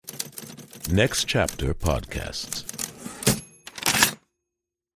Next Chapter Podcasts.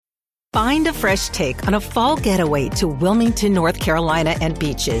 Find a fresh take on a fall getaway to Wilmington, North Carolina and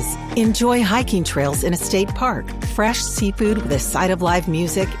beaches. Enjoy hiking trails in a state park, fresh seafood with a side of live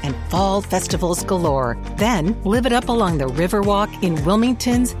music, and fall festivals galore. Then live it up along the Riverwalk in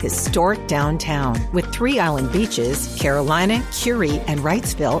Wilmington's historic downtown. With 3 island beaches, Carolina, Curie, and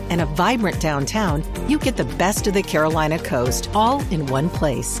Wrightsville, and a vibrant downtown, you get the best of the Carolina coast all in one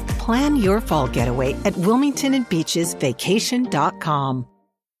place. Plan your fall getaway at WilmingtonandBeachesVacation.com.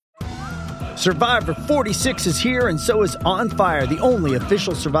 Survivor 46 is here, and so is On Fire, the only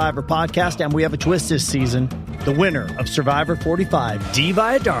official Survivor podcast, and we have a twist this season. The winner of Survivor 45, Dee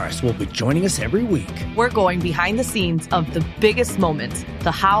Valladares, will be joining us every week. We're going behind the scenes of the biggest moments, the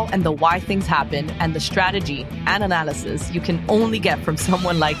how and the why things happen, and the strategy and analysis you can only get from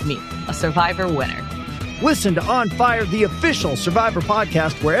someone like me, a Survivor winner. Listen to On Fire, the official Survivor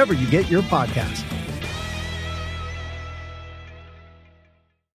podcast, wherever you get your podcast.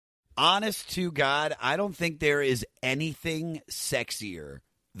 Honest to God, I don't think there is anything sexier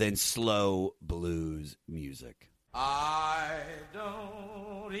than slow blues music. I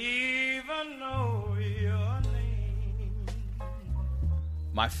don't even know your name.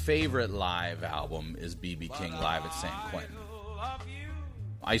 My favorite live album is B.B. King Live at San Quentin.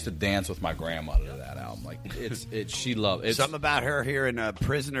 I used to dance with my grandmother to that album. Like she loved it. Something about her hearing a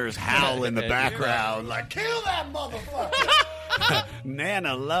prisoner's howl in the background, like kill that motherfucker.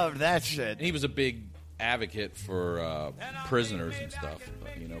 Nana loved that shit. And he was a big advocate for prisoners and stuff,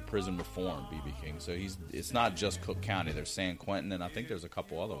 prison reform, B.B. King. So it's not just Cook County. There's San Quentin, and I think there's a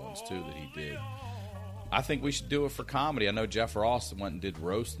couple other ones, too, that he did. I think we should do it for comedy. I know Jeff Ross went and did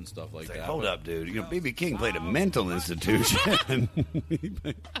roast and stuff like that. Hold up, dude. B.B. King played a mental institution.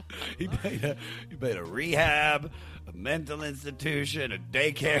 he played a rehab, a mental institution, a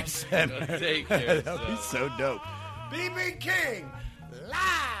daycare center. That'd be so dope. B.B. King,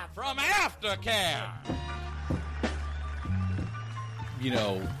 live from Aftercare.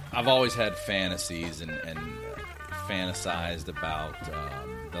 I've always had fantasies and fantasized about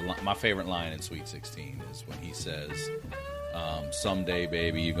my favorite line in Sweet 16 is when he says, someday,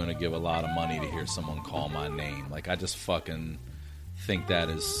 baby, you're going to give a lot of money to hear someone call my name. Like, I just fucking think that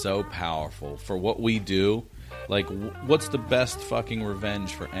is so powerful for what we do. Like, what's the best fucking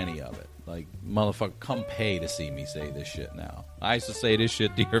revenge for any of it? Like, motherfucker, come pay to see me say this shit now. I used to say this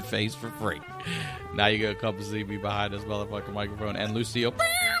shit to your face for free. Now you gotta come see me behind this motherfucking microphone. And Lucille.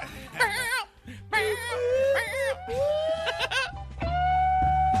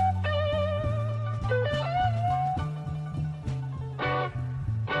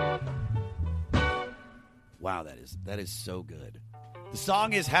 Wow, that is so good. The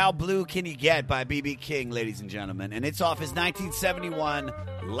song is How Blue Can You Get by B.B. King, ladies and gentlemen, and it's off his 1971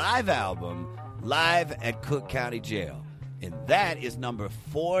 live album, Live at Cook County Jail. And that is number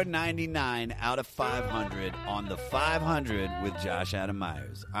 499 out of 500 on the 500 with Josh Adam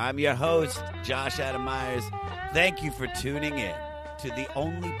Myers. I'm your host, Josh Adam Myers. Thank you for tuning in to the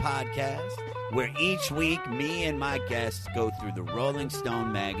only podcast where each week me and my guests go through the Rolling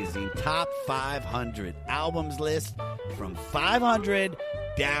Stone magazine top 500 albums list from 500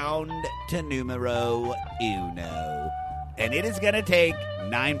 down to numero uno. And it is going to take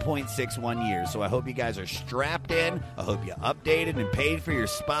 9.61 years. So I hope you guys are strapped in. I hope you updated and paid for your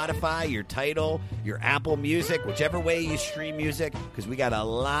Spotify, your Tidal, your Apple Music, whichever way you stream music, because we got a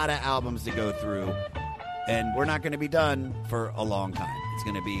lot of albums to go through. And we're not going to be done for a long time. It's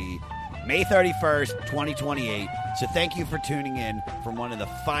going to be May 31st, 2028. So thank you for tuning in from one of the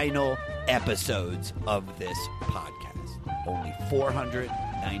final episodes of this podcast. Only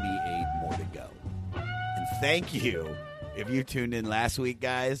 498 more to go. And thank you. If you tuned in last week,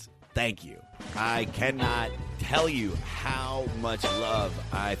 guys, thank you. I cannot tell you how much love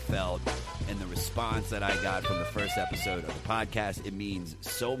I felt and the response that I got from the first episode of the podcast. It means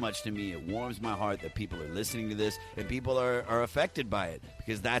so much to me. It warms my heart that people are listening to this and people are affected by it,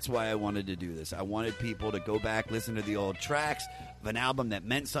 because that's why I wanted to do this. I wanted people to go back, listen to the old tracks of an album that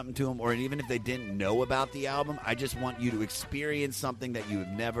meant something to them, or even if they didn't know about the album, I just want you to experience something that you have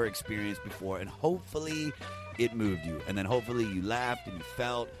never experienced before, and hopefully it moved you, and then hopefully you laughed and you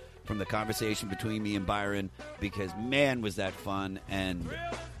felt from the conversation between me and Byron, because man was that fun. And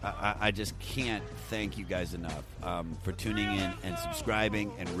I just can't thank you guys enough for tuning in and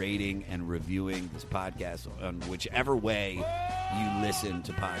subscribing and rating and reviewing this podcast on whichever way you listen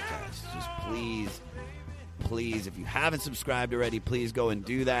to podcasts. Just please, if you haven't subscribed already, please go and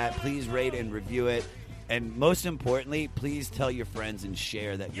do that. Please rate and review it. And most importantly, please tell your friends and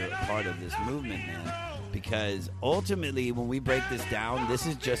share that you're a part of this movement, man. because ultimately when we break this down, this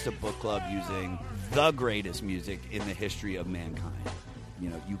is just a book club using the greatest music in the history of mankind. You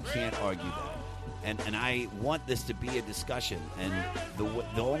know, you can't argue that. And I want this to be a discussion, and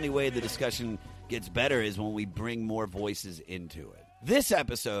the only way the discussion gets better is when we bring more voices into it. This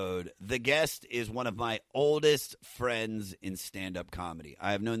episode, the guest is one of my oldest friends in stand-up comedy.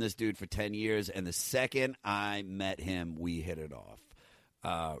 I have known this dude for 10 years, and the second I met him, we hit it off.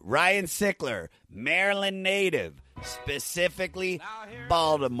 Ryan Sickler, Maryland native, specifically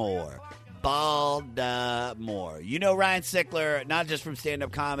Baltimore. You know Ryan Sickler, not just from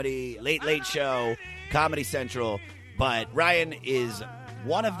stand-up comedy, Late Late Show, Comedy Central, but Ryan is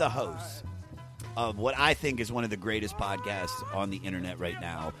one of the hosts of what I think is one of the greatest podcasts on the internet right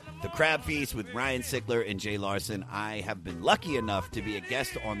now, The Crab Feast with Ryan Sickler and Jay Larson. I have been lucky enough to be a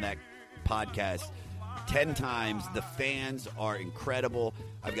guest on that podcast 10 times. The fans are incredible.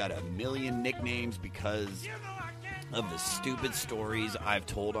 I've got a million nicknames because of the stupid stories I've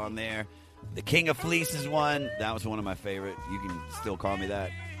told on there. The King of Fleece is one. That was one of my favorite. You can still call me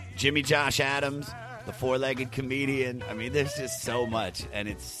that. Jimmy Josh Adams, the four-legged comedian. I mean, there's just so much, and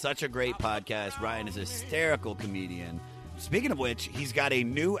it's such a great podcast. Ryan is a hysterical comedian. Speaking of which, he's got a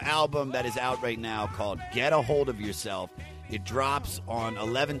new album that is out right now called Get a Hold of Yourself. It drops on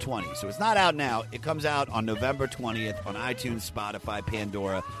 11/20, so it's not out now. It comes out on November 20th on iTunes, Spotify,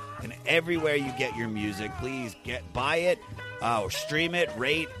 Pandora, and everywhere you get your music. Please buy it, or stream it,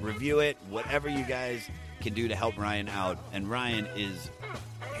 rate, review it, whatever you guys can do to help Ryan out. And Ryan is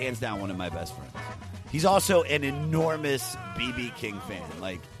hands down one of my best friends. He's also an enormous B.B. King fan.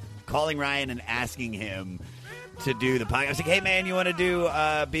 Like, calling Ryan and asking him to do the podcast. I was like, hey, man, you want to do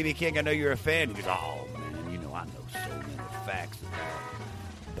B.B. King? I know you're a fan. He goes, oh, man, you know, I know so many facts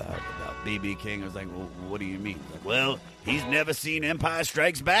about B.B. King. I was like, well, what do you mean? Like, well, he's never seen Empire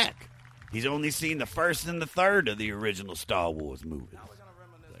Strikes Back. He's only seen the first and the third of the original Star Wars movies.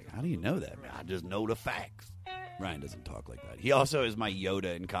 Like, how do you know that, man? I just know the facts. Ryan doesn't talk like that. He also is my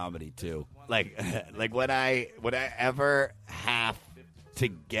Yoda in comedy too. Like when I ever have to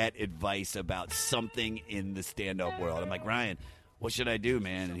get advice about something in the stand-up world, I'm like, Ryan, what should I do,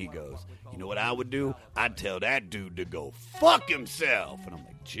 man? And he goes, you know what I would do? I'd tell that dude to go fuck himself. And I'm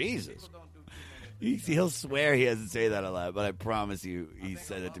like, Jesus. He'll swear he doesn't say that a lot, but I promise you he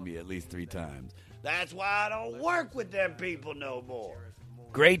said it to me at least 3 times. That's why I don't work with them people no more.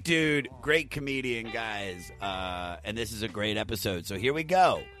 Great dude, great comedian, guys, and this is a great episode. So here we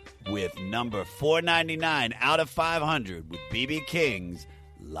go with number 499 out of 500 with B.B. King's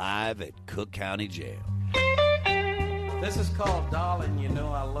live at Cook County Jail. This is called Darling, You Know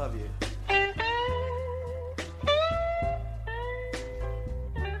I Love You.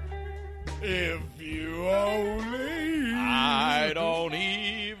 If you only... I don't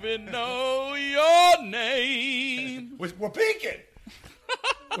even know your name. We're peeking.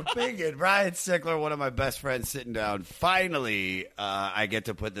 We're peeking. Ryan Sickler, one of my best friends, sitting down. Finally, I get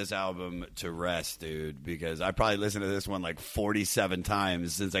to put this album to rest, dude, because I probably listened to this one like 47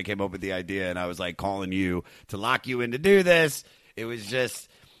 times since I came up with the idea, and I was like calling you to lock you in to do this. It was just...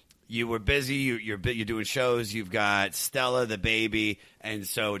 You were busy. You're doing shows. You've got Stella, the baby, and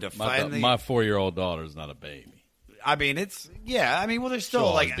so to finally, my 4-year-old daughter's not a baby. I mean, well, they're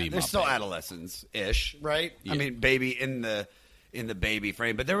still they're still baby. adolescents ish, right? Yeah. I mean, baby in the baby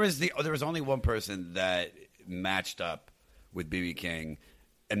frame. But there was only one person that matched up with B.B. King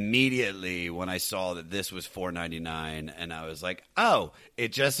immediately when I saw that this was $4.99, and I was like, oh,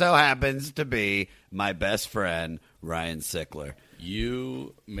 it just so happens to be my best friend Ryan Sickler.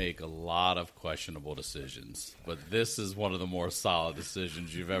 You make a lot of questionable decisions, but this is one of the more solid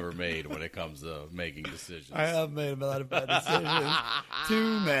decisions you've ever made when it comes to making decisions. I have made a lot of bad decisions.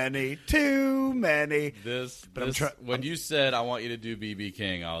 Too many. When you said I want you to do B.B.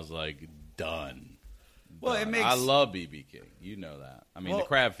 King, I was like, done. Well, done. I love B.B. King. You know that. I mean, the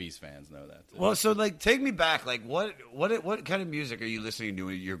Crab Feast fans know that too. Well, so take me back. Like, what kind of music are you listening to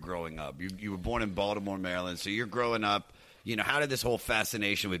when you're growing up? You were born in Baltimore, Maryland, so you're growing up. You know, how did this whole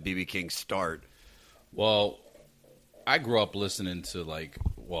fascination with B.B. King start? Well, I grew up listening to,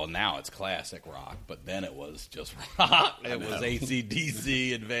 now it's classic rock, but then it was just rock. It was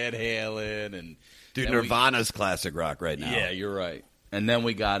AC/DC and Van Halen. And dude, Nirvana's classic rock right now. Yeah, you're right. And then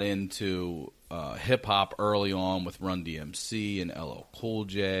we got into hip-hop early on with Run DMC and LL Cool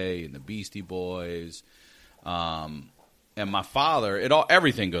J and the Beastie Boys. And my father,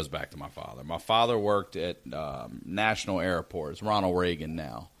 everything goes back to my father. My father worked at National Airports, Ronald Reagan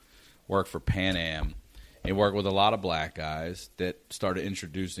now, worked for Pan Am. He worked with a lot of black guys that started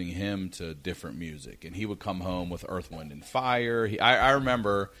introducing him to different music. And he would come home with Earth, Wind, and Fire. I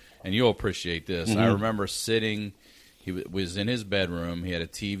remember, and you'll appreciate this, I remember sitting, he was in his bedroom. He had a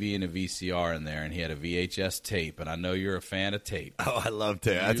TV and a VCR in there, and he had a VHS tape. And I know you're a fan of tape. Oh, I love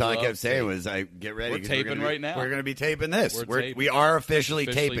tape. That's all I kept saying was, get ready. We're taping right now. We're going to be taping this. We taping. are officially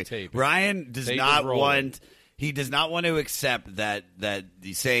taping. Ryan does not want... He does not want to accept that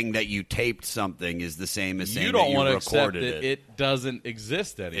saying that you taped something is the same as saying you don't that you want to recorded accept that it doesn't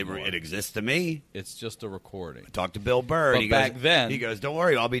exist anymore. It exists to me. It's just a recording. I talked to Bill Burr. But back then... He goes, don't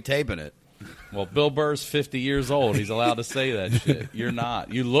worry, I'll be taping it. Well, Bill Burr's 50 years old. He's allowed to say that shit. You're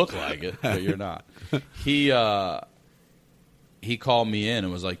not. You look like it, but you're not. He called me in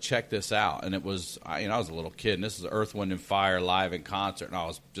and was like, check this out. And it was, I was a little kid, and this is Earth, Wind, and Fire live in concert, and I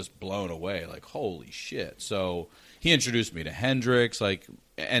was just blown away, like, holy shit. So he introduced me to Hendrix,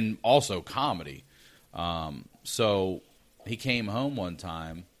 and also comedy. So he came home one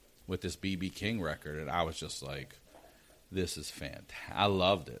time with this B.B. King record, and I was just like, this is fantastic. I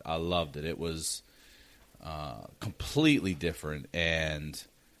loved it. It was completely different, and...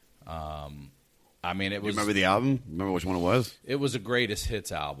 it was. You remember the album? Remember which one it was? It was a greatest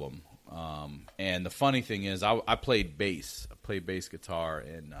hits album. And the funny thing is, I played bass. I played bass guitar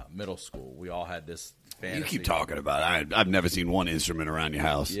in middle school. We all had this fantasy. You keep talking about it. I've never seen one instrument around your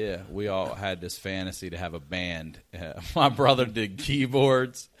house. Yeah, we all had this fantasy to have a band. My brother did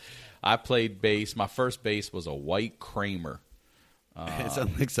keyboards. I played bass. My first bass was a white Kramer. It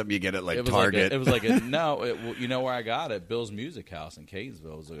sounds like something you get at it was Target. You know where I got it? Bill's Music House in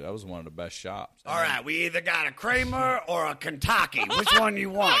Catonsville. That was one of the best shops. All right, we either got a Kramer or a Kentucky. Which one you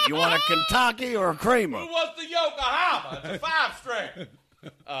want? You want a Kentucky or a Kramer? Who wants the Yokohama? It's a 5-string.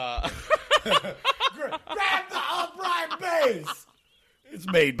 Grab the upright bass. It's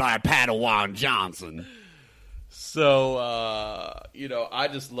made by Padawan Johnson. So, I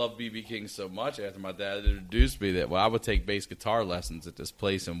just love B.B. King so much after my dad introduced me that, I would take bass guitar lessons at this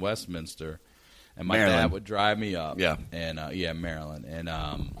place in Westminster, and my dad would drive me up. Yeah. And, Maryland. And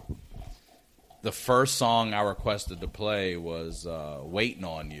the first song I requested to play was Waiting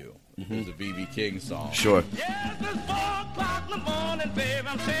on You. It was a B.B. King song. Sure. Yes, it's 4 o'clock in the morning, babe.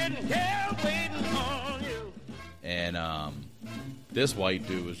 I'm sitting here waiting on you. And this white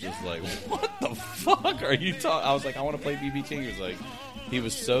dude was just like, what the fuck are you talking? I was like, I want to play B.B. King. He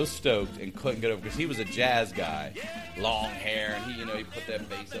was so stoked and couldn't get over because he was a jazz guy, long hair, and he put that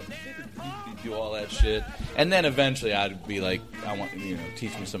bass up, do all that shit. And then eventually I'd be like, I want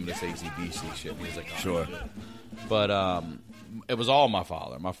teach me some of this AC/DC shit. And he was like, sure. But it was all my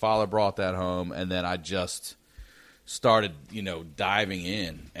father. My father brought that home, and then I just started, diving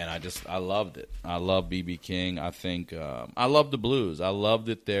in, and I loved it. I love B.B. King. I think I love the blues. I love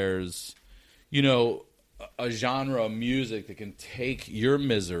that there's, a genre of music that can take your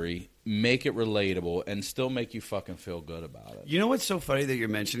misery, make it relatable, and still make you fucking feel good about it. You know what's so funny that you're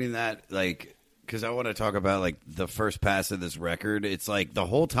mentioning that? Because I want to talk about, the first pass of this record. It's the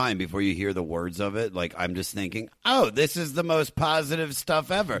whole time before you hear the words of it, I'm just thinking, oh, this is the most positive stuff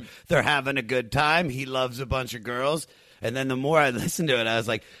ever. They're having a good time. He loves a bunch of girls. And then the more I listened to it, I was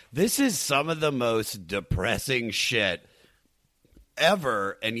like, this is some of the most depressing shit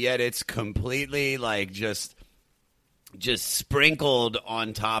ever. And yet it's completely, just sprinkled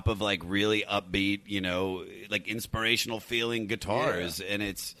on top of, really upbeat, inspirational feeling guitars. Yeah. And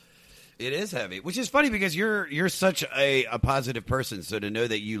it is heavy, which is funny because you're such a positive person. So to know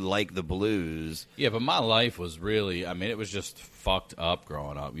that you like the blues. Yeah, but my life was really, it was just fucked up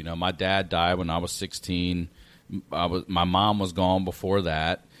growing up. My dad died when I was 16. My mom was gone before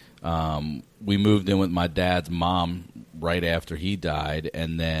that. We moved in with my dad's mom right after he died,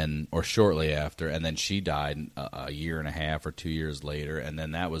 or shortly after, and then she died a year and a half or 2 years later, and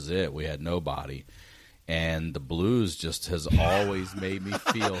then that was it. We had nobody. And the blues just has always made me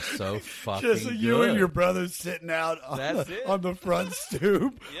feel so fucking just good. You and your brother sitting out on the front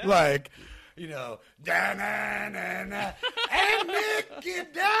stoop, yeah. Da-na-na-na, and Mickey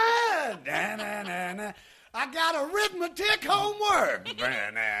died, da-na-na-na. I got arithmetic homework.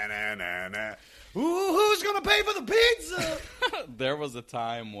 Da-na-na-na-na. Ooh, who's going to pay for the pizza? There was a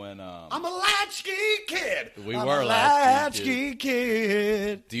time when... I'm a latchkey kid. We I'm were a latchkey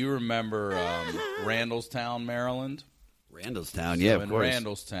kid. Do you remember Randallstown, Maryland? Randallstown, yeah, of course. In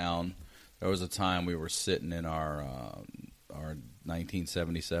Randallstown, there was a time we were sitting in our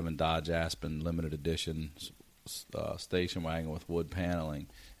 1977 Dodge Aspen limited edition station wagon with wood paneling,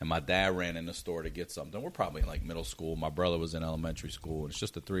 and my dad ran in the store to get something. We're probably in middle school. My brother was in elementary school, and it's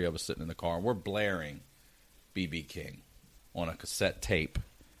just the three of us sitting in the car, and we're blaring B.B. King on a cassette tape.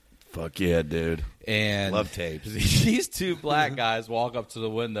 Fuck yeah, dude. And love tapes. These two black guys walk up to the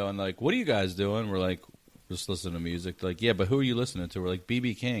window and like, what are you guys doing? We're like, just listening to music. They're like, yeah, but who are you listening to? We're like,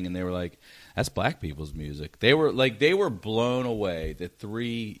 B.B. King. And they were like, that's black people's music. They were blown away that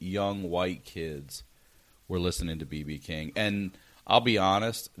 3 young white kids were listening to B.B. King. And I'll be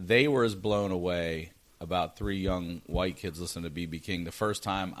honest, they were as blown away about 3 young white kids listening to B.B. King the first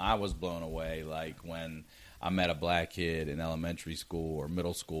time I was blown away, like when I met a black kid in elementary school or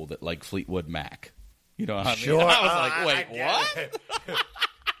middle school that liked Fleetwood Mac. You know what I mean? Sure. I was like, wait, what?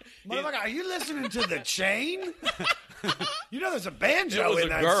 Motherfucker, are you listening to The Chain? You know there's a banjo It was in a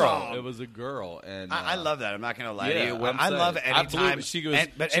that girl. song. It was a girl. And I love that. I'm not going to lie to yeah, you. When I'm I saying, love any time. She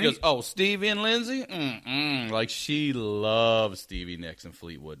goes, oh, Stevie and Lindsay? Like, she loves Stevie Nicks and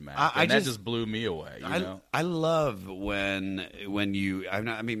Fleetwood Mac. And that just blew me away, you know? I love when you,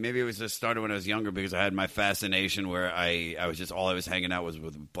 maybe it was just started when I was younger because I had my fascination where I was just, all I was hanging out was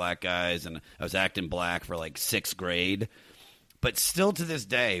with black guys and I was acting black for like 6th grade. But still to this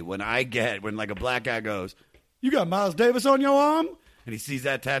day, when like a black guy goes, you got Miles Davis on your arm? And he sees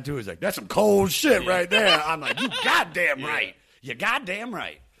that tattoo, he's like, that's some cold shit right there. I'm like, you goddamn right. You goddamn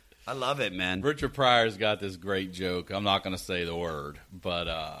right. I love it, man. Richard Pryor's got this great joke. I'm not going to say the word,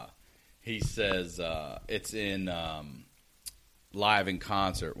 but he says it's in Live in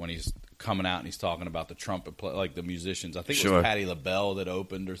Concert when he's coming out and he's talking about the trumpet play, like the musicians. I think it was Patti LaBelle that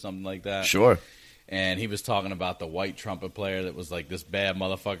opened or something like that. Sure. And he was talking about the white trumpet player that was like this bad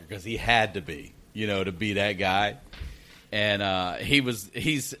motherfucker because he had to be, you know, to be that guy. And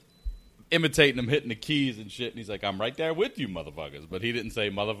he's imitating him hitting the keys and shit. And he's like, I'm right there with you, motherfuckers. But he didn't say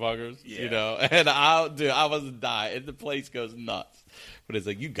motherfuckers, you know. And I wasn't dying. And the place goes nuts. But it's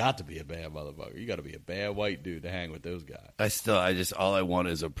like, you got to be a bad motherfucker. You got to be a bad white dude to hang with those guys. All I want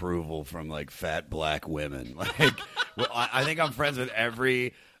is approval from like fat black women. Like, I think I'm friends with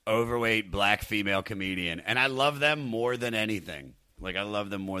every overweight black female comedian, and I love them more than anything. Like, I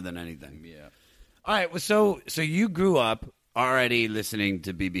love them more than anything. Yeah. All right, well, so you grew up already listening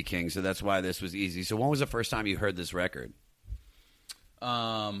to B.B. King, so that's why this was easy. So when was the first time you heard this record?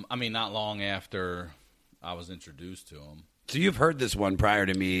 Not long after I was introduced to him. So you've heard this one prior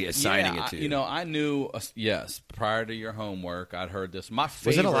to me assigning it to you. You know, I knew, yes, prior to your homework, I'd heard this. My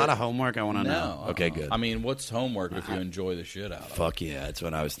favorite. Was it a lot of homework? I want to know. No. Okay, good. I mean, what's homework if you enjoy the shit out of it? Fuck yeah, that's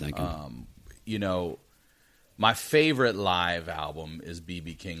what I was thinking. You know, my favorite live album is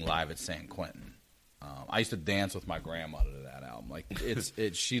B.B. King Live at San Quentin. I used to dance with my grandmother to that album. Like,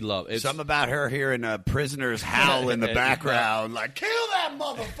 she loved it. Something about her hearing a prisoner's howl in the background, like, kill that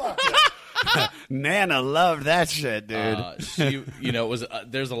motherfucker. Nana loved that shit, dude. It was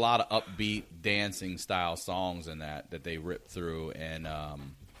there's a lot of upbeat dancing style songs in that they ripped through, and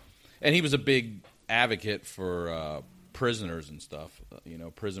he was a big advocate for prisoners and stuff.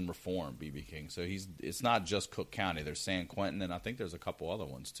 Prison reform, B.B. King. So it's not just Cook County. There's San Quentin, and I think there's a couple other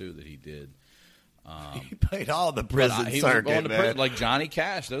ones too that he did. He played all the prison circuit, man. Like Johnny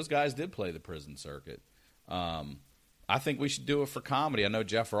Cash, those guys did play the prison circuit. I think we should do it for comedy. I know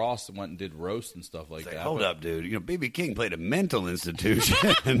Jeff Ross went and did roast and stuff like that. Hold up, dude. B.B. King played a mental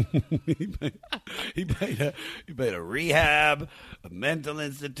institution. he played a rehab, a mental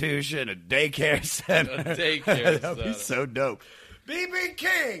institution, a daycare center. That'd be so dope. B.B.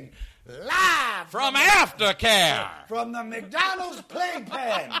 King, live from Aftercare, from the McDonald's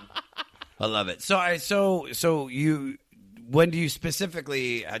playpen. I love it. So you. When do you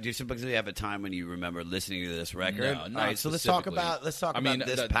specifically have a time when you remember listening to this record? No, not all right, so let's talk about this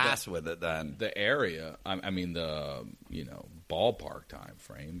pass with it then. The area, the ballpark time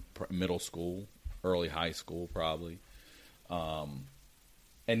frame, middle school, early high school probably, and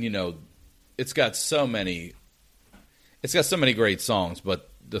it's got so many great songs, but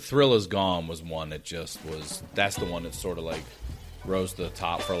The Thrill Is Gone was one that that's the one that sort of like rose to the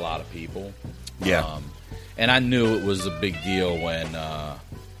top for a lot of people. Yeah. And I knew it was a big deal when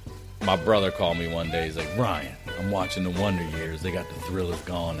my brother called me one day. He's like, Ryan, I'm watching The Wonder Years. They got The Thrill Is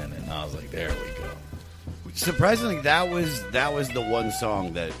Gone in it. And I was like, there we go. Surprisingly, that was the one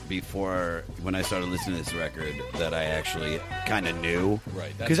song that before, when I started listening to this record, that I actually kind of knew.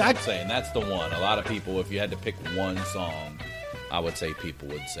 Right. That's what I'm saying. That's the one. A lot of people, if you had to pick one song, I would say people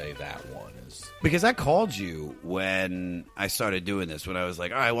would say that one is. Because I called you when I started doing this, when I was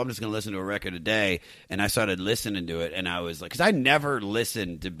like, all right, well, I'm just going to listen to a record a day. And I started listening to it, and I was like, because I never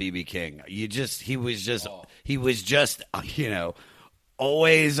listened to B.B. King. He was just,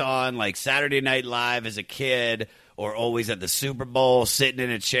 always on like Saturday Night Live as a kid, or always at the Super Bowl, sitting in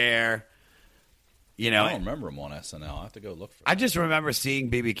a chair. You know, I don't remember him on SNL. I have to go look for I it. just remember seeing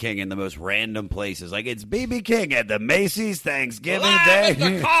B.B. King in the most random places. Like, it's B.B. King at the Macy's Thanksgiving Day.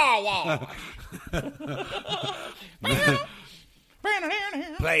 The car wash.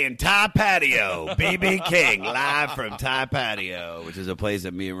 Playing Thai Patio. B.B. King, live from Thai Patio, which is a place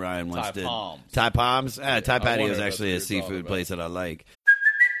that me and Ryan once Thai did. Palms. Thai Palms? Thai Patio is wondered actually a that's what you're seafood talking place that I like.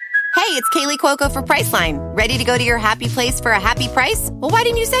 Hey, it's Kaylee Cuoco for Priceline. Ready to go to your happy place for a happy price? Well, why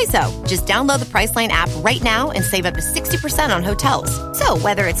didn't you say so? Just download the Priceline app right now and save up to 60% on hotels. So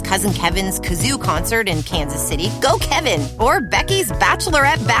whether it's Cousin Kevin's Kazoo Concert in Kansas City, go Kevin, or Becky's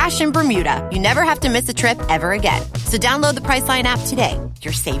Bachelorette Bash in Bermuda, you never have to miss a trip ever again. So download the Priceline app today.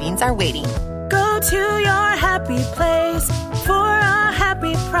 Your savings are waiting. Go to your happy place for a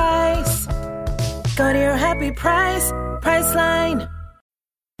happy price. Go to your happy price, Priceline.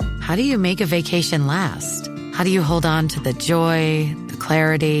 How do you make a vacation last? How do you hold on to the joy, the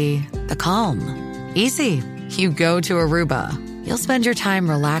clarity, the calm? Easy. You go to Aruba. You'll spend your time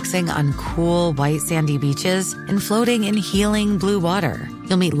relaxing on cool, white, sandy beaches and floating in healing blue water.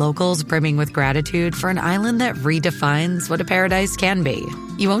 You'll meet locals brimming with gratitude for an island that redefines what a paradise can be.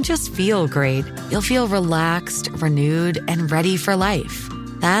 You won't just feel great. You'll feel relaxed, renewed, and ready for life.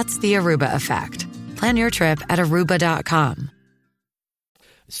 That's the Aruba effect. Plan your trip at Aruba.com.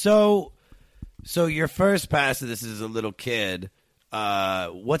 So your first pass to this as a little kid,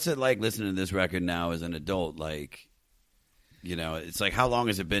 what's it like listening to this record now as an adult? Like, you know, it's like, how long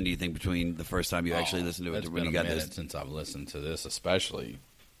has it been, do you think, between the first time you actually listened to it It's to when been you a got minute this? since I've listened to this, especially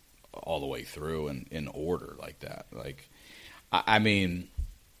all the way through and in order like that. Like, I mean,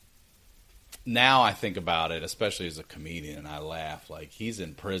 now I think about it, especially as a comedian, and I laugh. Like, he's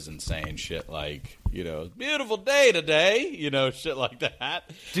in prison saying shit like, you know, beautiful day today, you know, shit like that.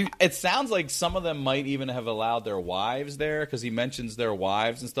 Dude, it sounds like some of them might even have allowed their wives there, because he mentions their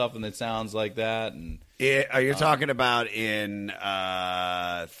wives and stuff, and it sounds like that. And Are you talking about in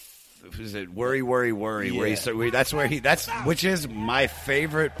is it Worry Worry Worry? Yeah. That's which is my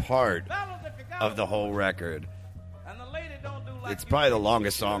favorite part of the whole record. It's probably the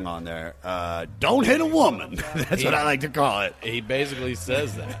longest song on there. Don't hit a woman. That's what I like to call it. He basically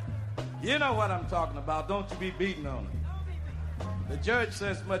says that. You know what I'm talking about. Don't you be beating on her. The judge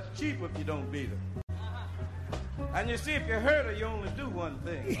says much cheaper if you don't beat her. And you see, if you hurt her, you only do one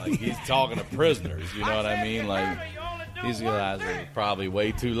thing. Like, he's talking to prisoners, you know what I mean? Like, these guys are probably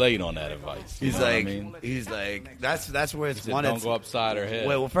way too late on that advice. He's know what like, I mean? that's where it's one. Don't go upside her head.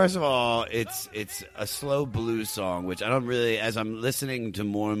 Well, first of all, it's a slow blues song, which I don't really. As I'm listening to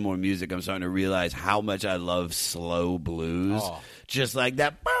more and more music, I'm starting to realize how much I love slow blues. Oh. Just like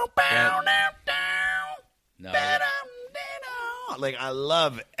that. No. Like, I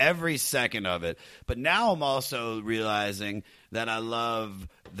love every second of it. But now I'm also realizing that I love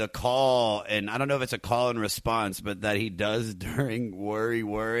the call, and I don't know if it's a call and response, but that he does during Worry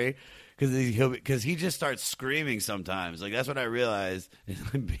Worry, because he just starts screaming sometimes. Like, that's what I realized.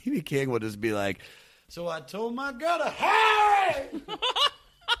 B.B. King will just be like, so I told my girl to hurry.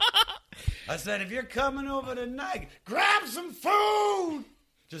 I said, if you're coming over tonight, grab some food.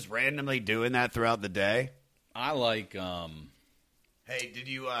 Just randomly doing that throughout the day. I like, Hey, did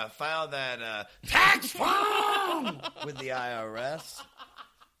you file that tax form with the IRS?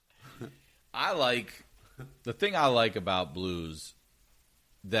 the thing I like about blues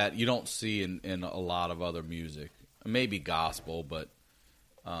that you don't see in a lot of other music, maybe gospel, but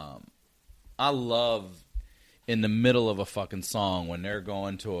I love in the middle of a fucking song when they're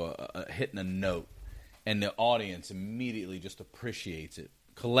going to hitting a note and the audience immediately just appreciates it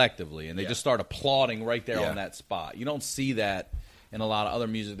collectively, and they just start applauding right there on that spot. You don't see that in a lot of other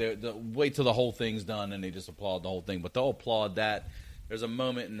music. They wait till the whole thing's done and they just applaud the whole thing, but they'll applaud that. There's a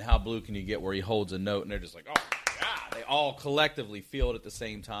moment in How Blue Can You Get where he holds a note and they're just like, oh my God. They all collectively feel it at the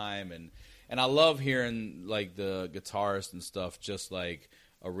same time, and I love hearing like the guitarist and stuff just like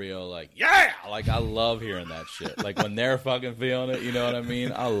a real like, yeah, like I love hearing that shit. Like when they're fucking feeling it, you know what I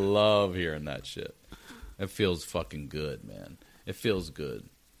mean? I love hearing that shit. It feels fucking good, man. It feels good.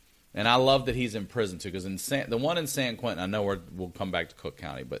 And I love that he's in prison, too, because the one in San Quentin, I know we'll come back to Cook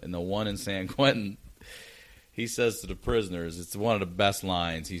County, but in the one in San Quentin, he says to the prisoners, it's one of the best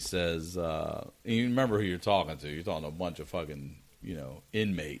lines. He says, you remember who you're talking to. You're talking to a bunch of fucking,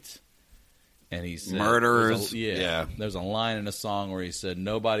 inmates. And he said, murderers. There's a line in a song where he said,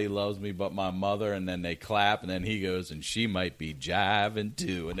 nobody loves me but my mother, and then they clap, and then he goes, and she might be jiving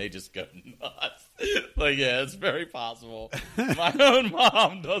too, and they just go nuts. Like, yeah, it's very possible. My own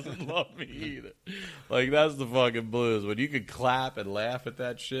mom doesn't love me either. Like, that's the fucking blues. When you can clap and laugh at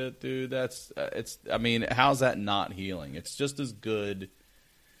that shit, dude, how's that not healing? It's just as good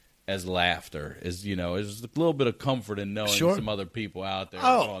as laughter. Is is a little bit of comfort in knowing some other people out there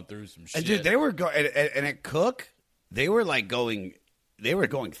going through some shit. And dude, they were going, and at Cook, they were like going. They were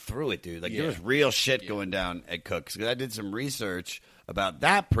going through it, dude. Like there was real shit going down at Cook. Because I did some research about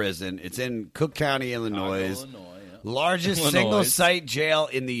that prison. It's in Cook County, Illinois. Largest single-site jail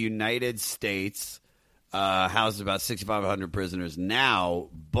in the United States. Houses about 6,500 prisoners now.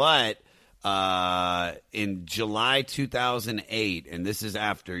 But in July 2008, and this is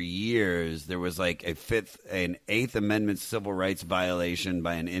after years, there was like an Eighth Amendment civil rights violation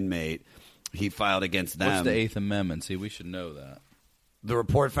by an inmate. He filed against them. What's the Eighth Amendment? See, we should know that. The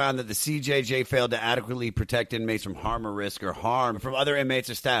report found that the CJJ failed to adequately protect inmates from harm or risk or harm from other inmates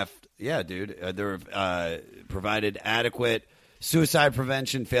or staff. Yeah, dude. They were provided adequate suicide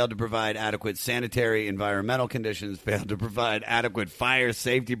prevention, failed to provide adequate sanitary environmental conditions, failed to provide adequate fire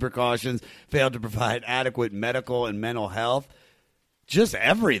safety precautions, failed to provide adequate medical and mental health. Just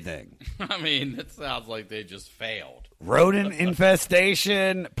everything. I mean, it sounds like they just failed. Rodent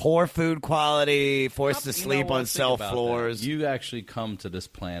infestation, poor food quality, forced to sleep on cell floors. You actually come to this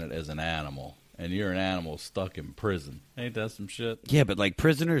planet as an animal, and you're an animal stuck in prison. Ain't that some shit? Yeah, but like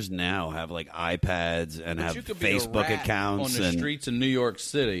prisoners now have like iPads and have Facebook accounts on the streets in New York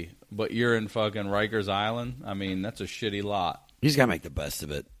City, but you're in fucking Rikers Island. I mean, that's a shitty lot. You just gotta make the best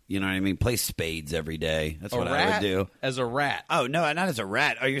of it. You know what I mean? Play spades every day. That's what I would do. As a rat. Oh, no, not as a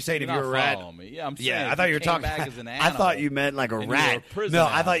rat. Oh, you're saying if you're a rat? Me. Yeah, I'm saying. Yeah, I thought you were talking. Back as an animal, I thought you meant like a rat. No,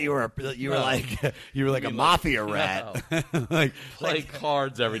 I thought you were like a mafia rat. Like play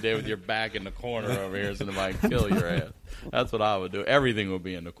cards every day with your back in the corner over here, so nobody can kill your ass. That's what I would do. Everything would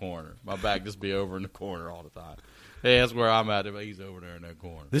be in the corner. My back just be over in the corner all the time. Hey, that's where I'm at. He's over there in that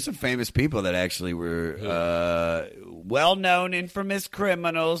corner. There's some famous people that actually were well-known, infamous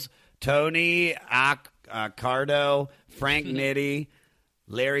criminals. Tony Accardo, Frank Nitti,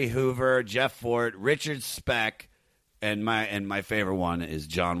 Larry Hoover, Jeff Fort, Richard Speck, and my favorite one is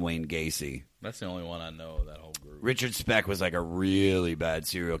John Wayne Gacy. That's the only one I know of that whole group. Richard Speck was like a really bad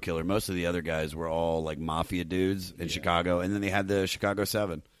serial killer. Most of the other guys were all like mafia dudes in Chicago, and then they had the Chicago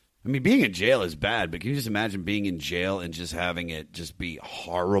 7. I mean, being in jail is bad, but can you just imagine being in jail and just having it just be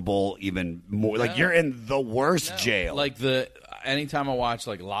horrible, even more? Like, you're in the worst jail. Like, anytime I watch,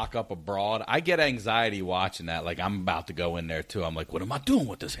 like, Lock Up Abroad, I get anxiety watching that. Like, I'm about to go in there, too. I'm like, what am I doing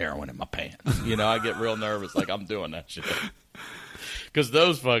with this heroin in my pants? I get real nervous, like, I'm doing that shit. Because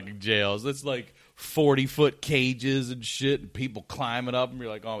those fucking jails, it's like 40-foot cages and shit, and people climbing up, and you're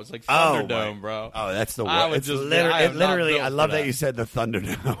like, oh, it's like Thunderdome, bro. Oh, that's the worst. It's literally, I love that you said the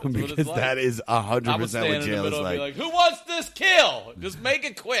Thunderdome, because that is 100% what jail is like. Who wants this kill? Just make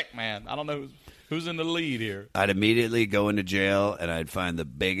it quick, man. I don't know who's in the lead here. I'd immediately go into jail, and I'd find the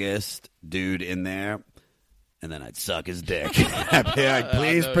biggest dude in there, and then I'd suck his dick. I'd be like,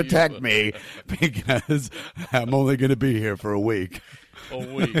 please protect me, because I'm only going to be here for a week. A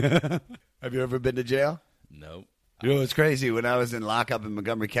week. Have you ever been to jail? Nope. You know what's crazy? When I was in lockup in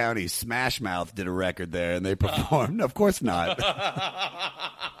Montgomery County, Smash Mouth did a record there, and they performed. Of course not.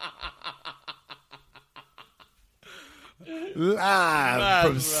 Live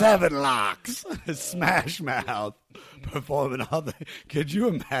from Seven Locks, Smash Mouth performing all the. Could you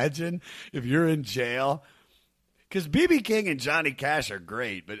imagine if you're in jail? Because B.B. King and Johnny Cash are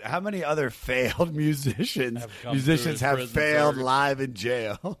great, but how many other failed musicians have failed live in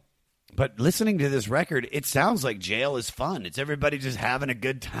jail? But listening to this record, it sounds like jail is fun. It's everybody just having a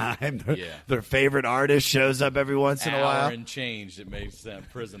good time. Their favorite artist shows up every once in a while. Hour and change, it makes that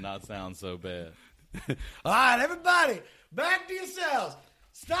prison not sound so bad. All right, everybody, back to yourselves.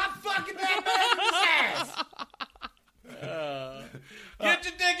 Stop fucking that man's ass. Get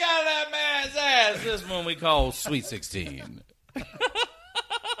your dick out of that man's ass. This one we call Sweet 16.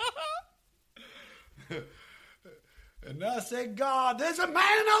 And I said, God, there's a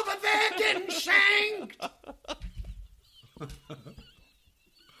man over there getting shanked.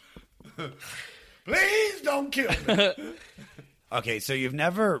 Please don't kill me. Okay, so you've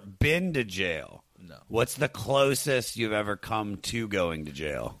never been to jail. No. What's the closest you've ever come to going to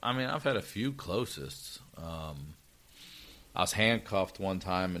jail? I mean, I've had a few closest. I was handcuffed one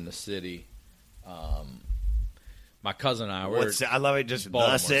time in the city. My cousin and I were... I love it, just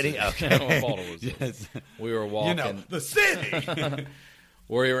Baltimore the city? Okay. Yes. We were walking... the city!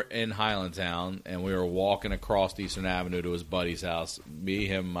 We were in Highlandtown, and we were walking across Eastern Avenue to his buddy's house. Me,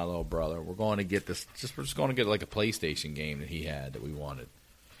 him, and my little brother. We're going to get this... We're just going to get like a PlayStation game that he had that we wanted.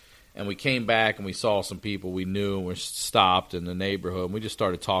 And we came back, and we saw some people we knew, and we stopped in the neighborhood, and we just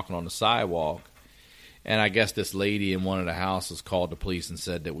started talking on the sidewalk. And I guess this lady in one of the houses called the police and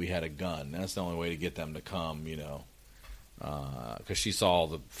said that we had a gun. That's the only way to get them to come, because she saw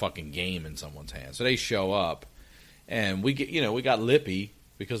the fucking game in someone's hand. So they show up, and we got lippy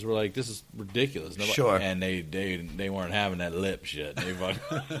because we're like, this is ridiculous. Sure. And they weren't having that lip shit.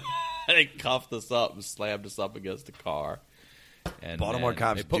 They cuffed us up and slammed us up against the car. And Baltimore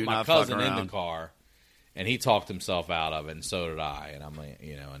cops they put do my not fuck cousin in around. the car, and he talked himself out of it, and so did I. And I'm like,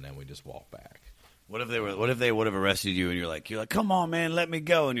 and then we just walked back. What if they would have arrested you and you're like, come on, man, let me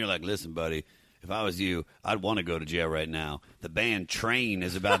go. And you're like, listen, buddy, if I was you, I'd want to go to jail right now. The band Train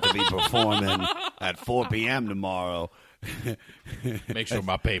is about to be performing at 4 p.m. tomorrow. Make sure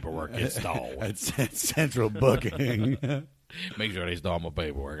my paperwork gets stalled. At Central Booking. Make sure they stall my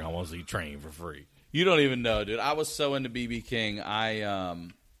paperwork. I want to see Train for free. You don't even know, dude. I was so into B.B. King. I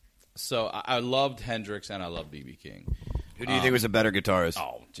loved Hendrix and I loved B.B. King. Who do you think was a better guitarist?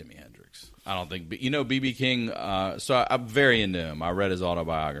 Oh, Jimi Hendrix. I don't think, B.B. King. So I'm very into him. I read his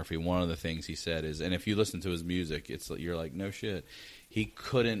autobiography. One of the things he said is, and if you listen to his music, you're like, no shit. He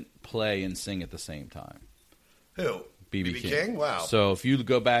couldn't play and sing at the same time. Who? B.B. King? Wow. So if you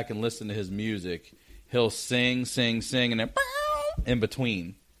go back and listen to his music, he'll sing, and then in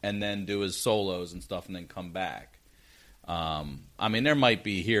between, and then do his solos and stuff, and then come back. There might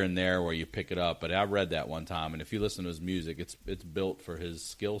be here and there where you pick it up, but I read that one time, and if you listen to his music, it's built for his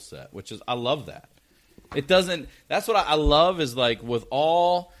skill set, which is, I love that. It doesn't. That's what I love is like with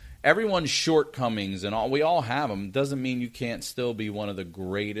all everyone's shortcomings and all, we all have them. Doesn't mean you can't still be one of the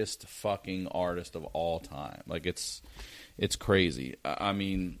greatest fucking artists of all time. Like it's crazy. I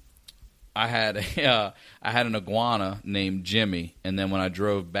had an iguana named Jimmy, and then when I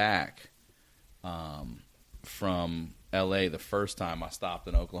drove back from L.A. the first time, I stopped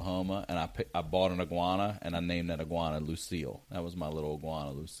in Oklahoma, and I bought an iguana, and I named that iguana Lucille. That was my little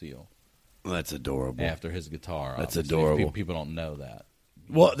iguana, Lucille. Well, that's adorable. After his guitar. That's obviously. adorable. People don't know that.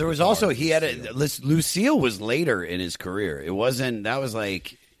 Well, there was also, Lucille was later in his career. It wasn't, that was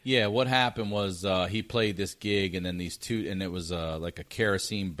like... Yeah, what happened was he played this gig, and then and it was like a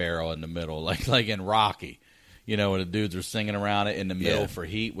kerosene barrel in the middle, like in Rocky, where the dudes were singing around it in the middle for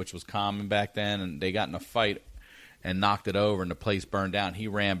heat, which was common back then, and they got in a fight and knocked it over, and the place burned down. He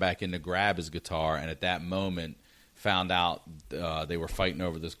ran back in to grab his guitar, and at that moment found out they were fighting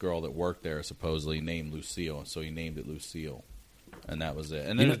over this girl that worked there, supposedly named Lucille, and so he named it Lucille. And that was it.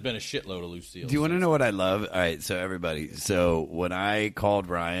 And then there's been a shitload of Lucille. Do you want to know what I love? All right, so everybody. So when I called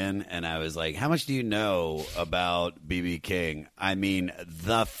Ryan and I was like, how much do you know about B.B. King?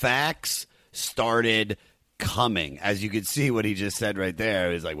 The facts started coming. As you could see what he just said right there.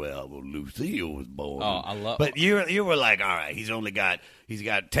 He was like, well, Lucille was born. Oh, I love. But you were like, all right, he's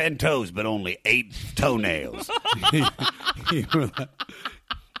got 10 toes, but only 8 toenails. You were like,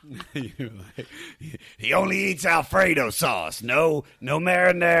 he only eats Alfredo sauce. No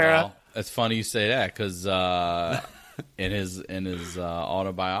marinara. Well, it's funny you say that because in his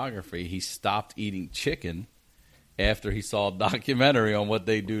autobiography, he stopped eating chicken after he saw a documentary on what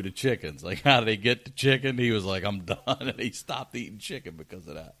they do to chickens. Like, how do they get the chicken? He was like, I'm done. And he stopped eating chicken because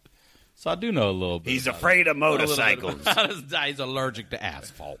of that. So I do know a little bit. He's afraid of motorcycles. He's allergic to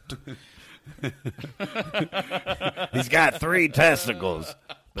asphalt. He's got 3 testicles,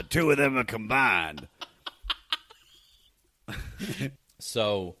 but 2 of them are combined.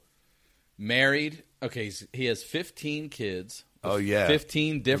 So, married. Okay, he has 15 kids. Oh, yeah.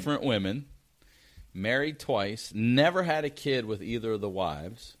 15 different women. Married twice. Never had a kid with either of the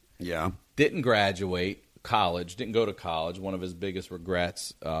wives. Yeah. Didn't graduate college. Didn't go to college. One of his biggest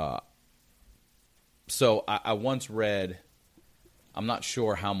regrets. So I once read, I'm not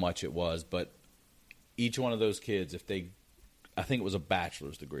sure how much it was, but each one of those kids, I think it was a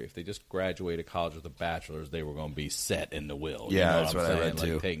bachelor's degree. If they just graduated college with a bachelor's, they were going to be set in the will. Yeah, that's what I read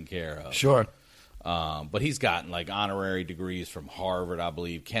too. Taken care of. Sure. But he's gotten like honorary degrees from Harvard, I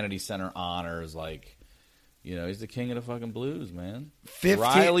believe, Kennedy Center honors. Like, he's the king of the fucking blues, man.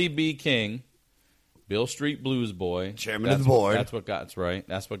 Riley B. King, Beale Street Blues Boy, chairman of the board. That's what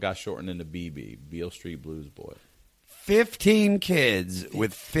got shortened into BB, Beale Street Blues Boy. 15 kids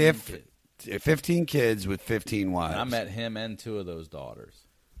with 15 kids with 15 wives. And I met him and 2 of those daughters.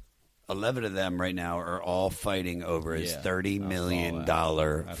 11 of them right now are all fighting over his $30 million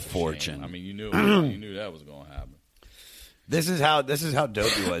fortune. You knew that was going to happen. This is how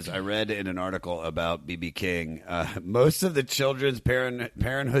dope he was. I read in an article about B.B. King. Most of the children's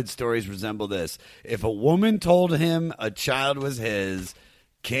parenthood stories resemble this. If a woman told him a child was his,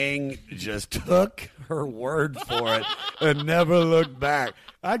 King just took her word for it and never looked back.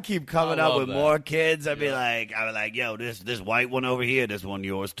 I'd keep coming up with more kids. I'd be like, yo, this white one over here, this one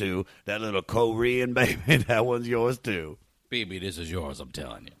yours too. That little Korean baby, that one's yours too. Baby, this is yours, I'm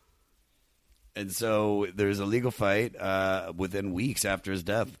telling you. And so there's a legal fight within weeks after his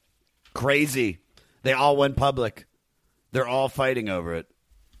death. Crazy. They all went public. They're all fighting over it.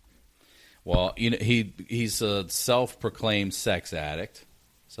 Well, he's a self-proclaimed sex addict,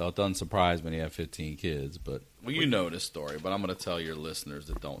 so it doesn't surprise me he had 15 kids. But you know this story, but I'm going to tell your listeners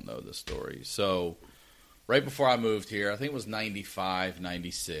that don't know this story. So right before I moved here, I think it was 95,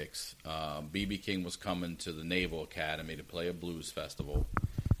 96, B.B. King was coming to the Naval Academy to play a blues festival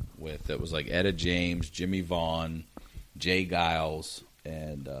it was like Etta James, Jimmy Vaughn, Jay Giles,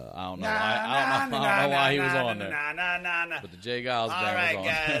 and I don't know why he was on there. But the Jay Giles band was on. All right,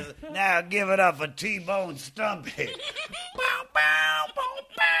 guys, now give it up for T-Bone Stumpy. Bow, bow,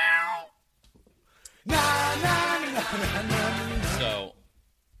 bow, bow. So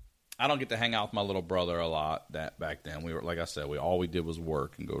I don't get to hang out with my little brother a lot. Back then, we were, like I said, all we did was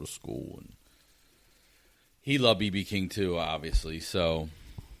work and go to school, and he loved B.B. King too, obviously. So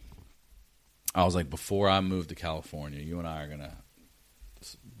I was like, before I move to California, you and I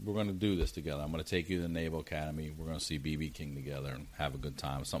we're gonna do this together. I'm gonna take you to the Naval Academy. We're gonna see B.B. King together and have a good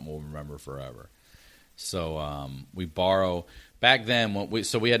time. Something we'll remember forever. So we borrow back then.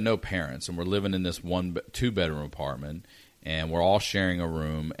 We had no parents, and we're living in this 2-bedroom apartment, and we're all sharing a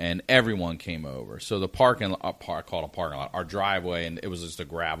room, and everyone came over. So the parking lot, called a parking lot, our driveway, and it was just a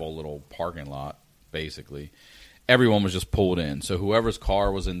gravel little parking lot, basically. Everyone was just pulled in. So whoever's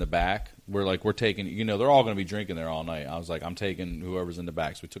car was in the back, we're taking, they're all going to be drinking there all night. I was like, I'm taking whoever's in the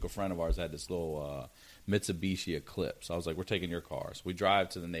back. So we took a friend of ours that had this little Mitsubishi Eclipse. I was like, we're taking your car. So we drive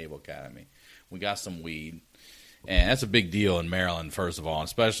to the Naval Academy. We got some weed. And that's a big deal in Maryland, first of all,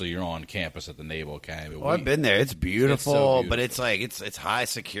 especially you're on campus at the Naval Academy. Well, I've been there. It's beautiful, so beautiful. But it's like it's high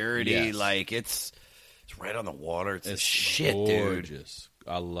security. Yes. Like it's right on the water. It's shit, gorgeous.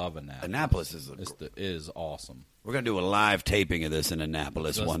 Dude. I love Annapolis. Annapolis is awesome. We're gonna do a live taping of this in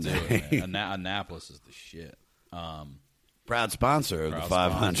Annapolis one day. Annapolis is the shit. Proud sponsor of the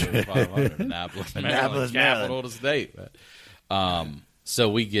 500. 500. Annapolis, Maryland, capital of the state. So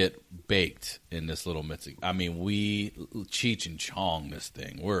we get baked in this little Mitsubishi. I mean, we Cheech and Chong this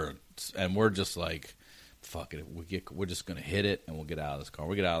thing. We're just like, fuck it. We're just gonna hit it, and we'll get out of this car.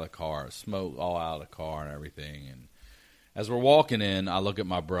 We get out of the car, smoke all out of the car and everything. And as we're walking in, I look at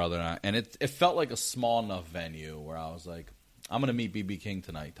my brother, and it felt like a small enough venue where I was like, I'm gonna meet B.B. King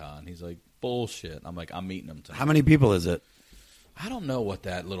tonight, Todd. And he's like, bullshit. I'm like, I'm meeting him tonight. How many people is it? I don't know what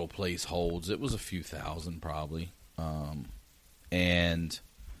that little place holds. It was a few thousand, probably. And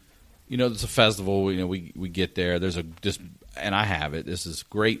it's a festival. We get there. There's and I have it. This is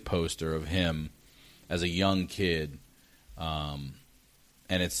great poster of him as a young kid, and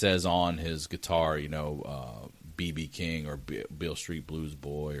it says on his guitar, B.B. King or Beale Street Blues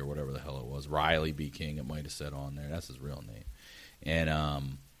Boy or whatever the hell it was. Riley B. King, it might have said on there. That's his real name. And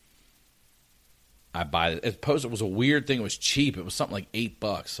I buy it. The poster was a weird thing. It was cheap. It was something like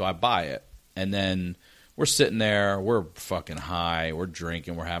 $8. So I buy it, and then we're sitting there, we're fucking high, we're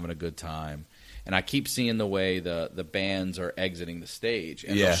drinking, we're having a good time. And I keep seeing the way the bands are exiting the stage.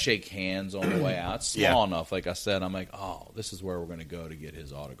 And they'll shake hands on the way out. It's small enough, like I said. I'm like, oh, this is where we're going to go to get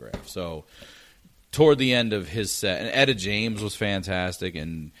his autograph. So toward the end of his set, and Etta James was fantastic,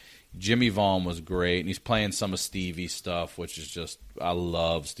 and Jimmy Vaughn was great. And he's playing some of Stevie's stuff, which is just, I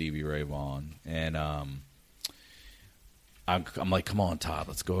love Stevie Ray Vaughan. And I'm like, come on, Todd,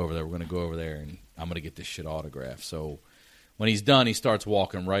 let's go over there. We're going to go over there, and I'm going to get this shit autographed. So when he's done, he starts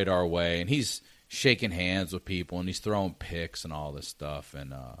walking right our way, and he's shaking hands with people, and he's throwing picks and all this stuff.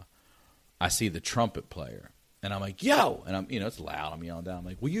 And I see the trumpet player, and I'm like, yo! And it's loud. I'm yelling down. I'm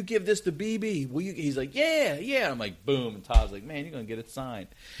like, will you give this to BB? Will you? He's like, yeah. And I'm like, boom. And Todd's like, man, you're going to get it signed.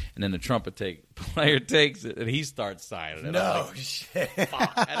 And then the trumpet player takes it, and he starts signing it. No, like, shit.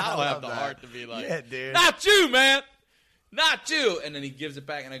 Fuck. And I don't have the heart to be like, yeah, dude. Not you, man. Not you. And then he gives it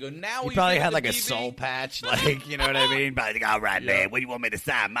back, and I go, now he probably had like a soul patch, like, you know what I mean? Probably like, all right, man, what do you want me to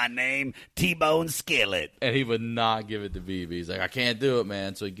sign? My name, T-Bone Skillet. And he would not give it to BB. He's like, I can't do it,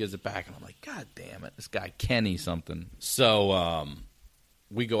 man. So he gives it back, and I'm like, God damn it, this guy Kenny something. So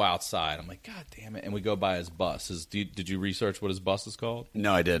we go outside. I'm like, God damn it. And we go by his bus. Did you research what his bus is called?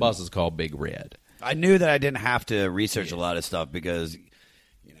 No, I didn't. His bus is called Big Red. I knew that I didn't have to research a lot of stuff because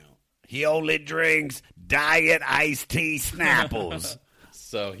he only drinks Diet Iced Tea Snapples.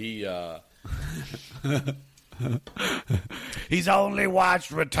 So he he's only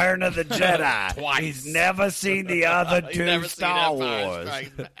watched Return of the Jedi. Twice. He's never seen the other two Star Wars.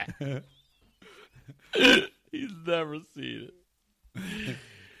 He's never seen it.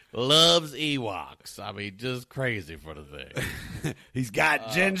 Loves Ewoks. I mean, just crazy for the thing. He's got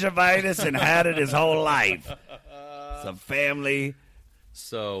gingivitis and had it his whole life. Some family.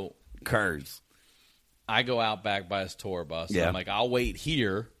 So Curs. I go out back by his tour bus. Yeah. I'm like, I'll wait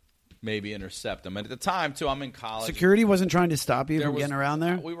here, maybe intercept him. And at the time, too, I'm in college. Security wasn't trying to stop you from getting around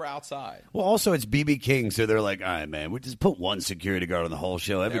there? We were outside. Well, also, it's B.B. King, so they're like, all right, man, we just put one security guard on the whole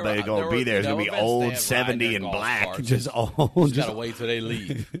show. Everybody going to be there is going to be old, 70 and black. Just old. You got to wait till they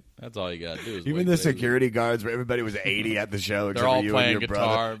leave. That's all you got to do. Even the security guards, where everybody was 80 at the show. They're all you playing and your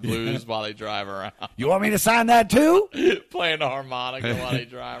guitar, brother. blues while they drive around. You want me to sign that, too? Playing the harmonica while they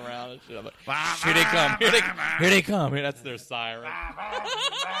drive around and shit. I'm like, here they come. Here they come. Here, that's their siren.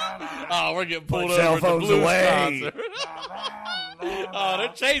 Oh, we're getting pulled over at the blues concert. Oh, they're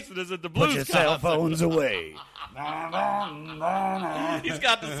chasing us at the blues concert. Put your cell phones away. He's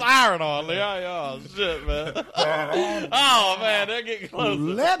got the siren on. Oh, shit, man. Oh, man, they're getting closer.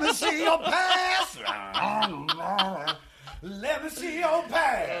 Let me see your pass. Let me see your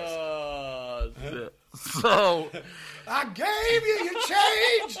pass. Oh, shit. So, I gave you your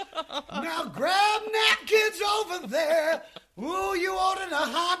change. Now grab napkins over there. Ooh, you ordered a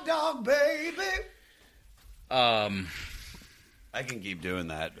hot dog, baby. I can keep doing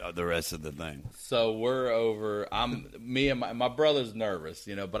that the rest of the thing. So we're over. Me and my brother's nervous,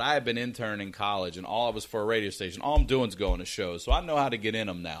 but I had been interning in college, and all I was for a radio station. All I'm doing is going to shows, so I know how to get in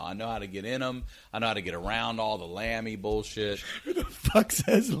them now. I know how to get in them. I know how to get around all the Lammy bullshit. Who the fuck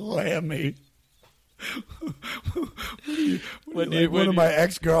says Lammy? One of my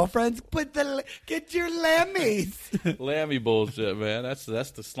ex-girlfriends, get your lammies. Lammy bullshit, man. That's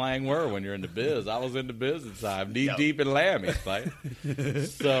the slang word when you're in the biz. I was in the business time, knee deep in lammies, like.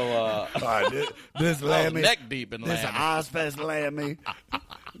 So, all right, this lammy, neck deep in lammies. This Ozfest lammy.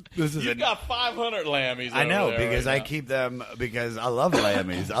 You've got 500 lammies. I know, over there because right I now. keep them because I love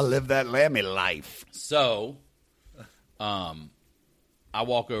lammies. I live that lammy life. So, I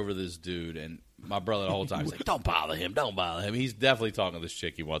walk over to this dude, and my brother the whole time is like, don't bother him. He's definitely talking to this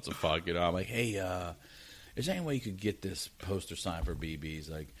chick he wants to fuck. I'm like, hey, is there any way you could get this poster signed for BB? He's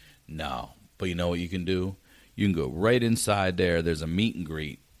like, no. But you know what you can do? You can go right inside there. There's a meet and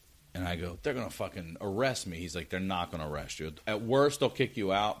greet. And I go, they're going to fucking arrest me. He's like, they're not going to arrest you. At worst, they'll kick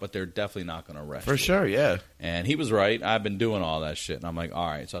you out, but they're definitely not going to arrest you. For sure, yeah. And he was right. I've been doing all that shit. And I'm like, all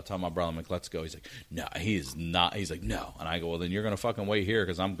right. So I tell my brother, I'm like, let's go. He's like, no, he's not. He's like, no. And I go, well, then you're going to fucking wait here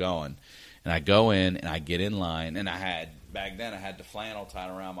because I'm going. And I go in, and I get in line. And back then, I had the flannel tied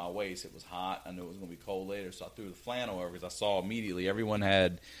around my waist. It was hot. I knew it was going to be cold later. So I threw the flannel over because I saw immediately everyone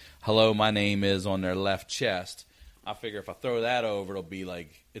had, hello, my name is on their left chest. I figure if I throw that over, it'll be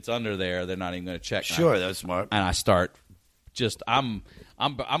like it's under there. They're not even going to check. Sure, that's smart. And I start I'm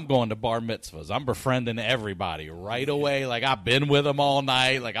going to bar mitzvahs. I'm befriending everybody right away. Like I've been with them all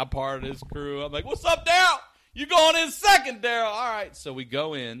night. Like I'm part of this crew. I'm like, what's up, Daryl? You going in second, Daryl? All right. So we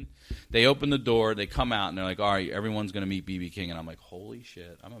go in. They open the door. They come out, and they're like, all right, everyone's going to meet BB King. And I'm like, holy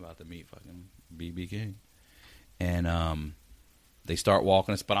shit, I'm about to meet fucking BB King. And they start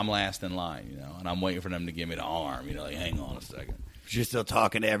walking us, but I'm last in line, and I'm waiting for them to give me the arm, like, hang on a second. You're still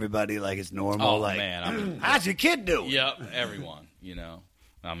talking to everybody like it's normal. Oh, like, man. How's your kid doing? Yep, everyone,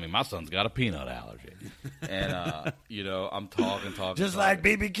 I mean, my son's got a peanut allergy. And, I'm talking. Just like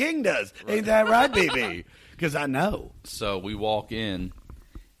BB King does. Right. Ain't that right, BB? Because I know. So we walk in,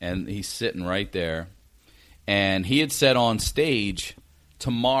 and he's sitting right there. And he had said on stage,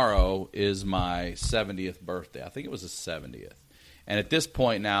 tomorrow is my 70th birthday. I think it was his 70th. And at this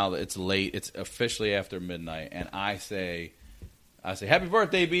point now, it's late. It's officially after midnight. And I say, happy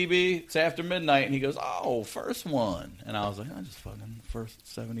birthday, BB. It's after midnight. And he goes, oh, first one. And I was like, I just fucking first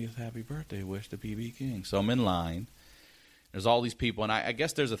 70th happy birthday wish to BB King. So I'm in line. There's all these people. And I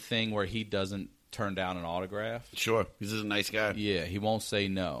guess there's a thing where he doesn't turn down an autograph. Sure. He's just a nice guy. Yeah, he won't say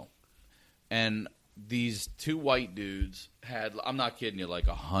no. And these two white dudes had, I'm not kidding you, like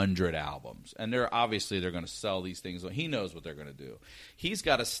 100 albums. And they're going to sell these things. He knows what they're going to do. He's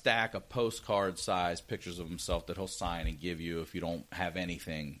got a stack of postcard-sized pictures of himself that he'll sign and give you if you don't have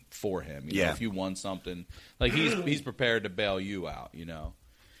anything for him. You know, if you won something. Like, he's prepared to bail you out,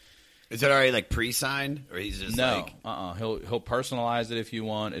 Is it already, like, pre-signed? Or he's just like... No. He'll personalize it if you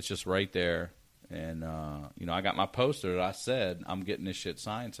want. It's just right there. And, I got my poster that I said, I'm getting this shit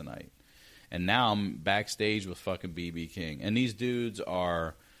signed tonight. And now I'm backstage with fucking BB King. And these dudes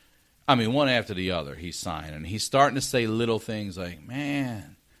are, one after the other, he's signing. He's starting to say little things like,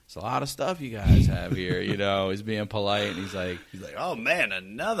 man, it's a lot of stuff you guys have here. He's being polite. And he's like, oh, man,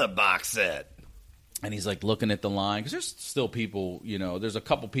 another box set. And he's like looking at the line. Because there's still people, there's a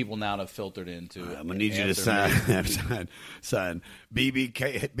couple people now that have filtered into it. I'm going to need you to sign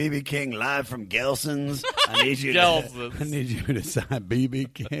BB King live from Gelson's. I need you to sign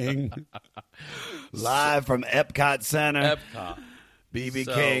BB King live from Epcot Center. Epcot. BB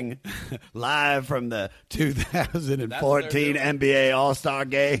So- King, live from the 2014 NBA All-Star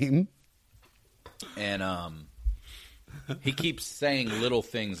Game. And he keeps saying little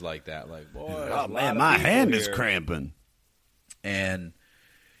things like that, like, boy, there's a Oh, lot man, of my people hand is here. cramping. And,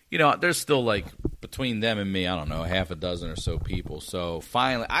 you know, there's still, like, between them and me, I don't know, half a dozen or so people. So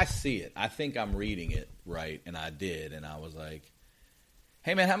finally, I see it. I think I'm reading it right, and I did. And I was like,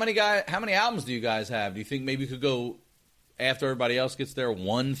 hey, man, how many albums do you guys have? Do you think maybe you could go, after everybody else gets their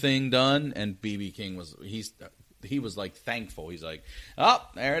one thing done? And BB King he was like thankful. He's like, oh,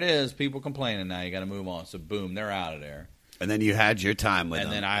 there it is. People complaining now. You got to move on. So boom, they're out of there. And then you had your time with them.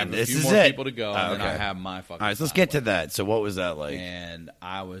 And then I have a this few is more it. people to go, Oh, and then I okay. have my fucking All right, so let's time get to left. that. So what was that like? And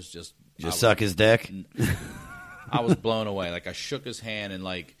I was just Suck his dick? I was blown away. Like, I shook his hand, and,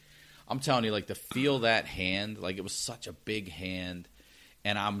 like, I'm telling you, like, to feel that hand, like, it was such a big hand.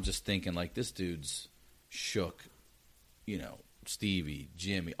 And I'm just thinking, like, this dude's shook, you know, Stevie,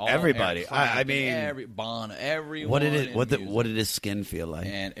 Jimmy, Everybody. Eric Clapton, I mean, Bono, everyone. what did in what music. did his skin feel like?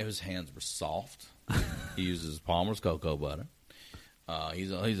 And his hands were soft. He uses Palmer's cocoa butter.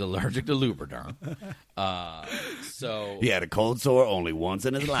 He's allergic to Lubriderm. So He had a cold sore only once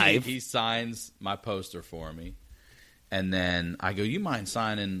in his life. he signs my poster for me. And then I go, you mind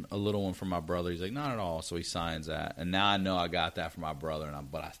signing a little one for my brother? He's like, not at all. So he signs that. And now I know I got that for my brother,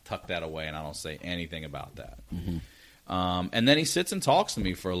 but I tuck that away, and I don't say anything about that. Mm-hmm. And then he sits and talks to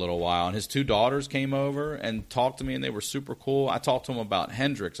me for a little while. And his two daughters came over and talked to me, and they were super cool. I talked to him about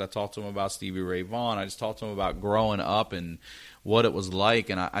Hendrix. I talked to him about Stevie Ray Vaughan. I just talked to him about growing up and what it was like.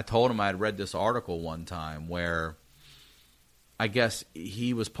 And I told him I had read this article one time where I guess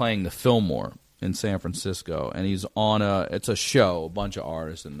he was playing the Fillmore in San Francisco, and he's on it's a show, a bunch of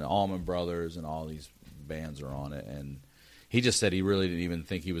artists, and the Allman Brothers and all these bands are on it, and he just said he really didn't even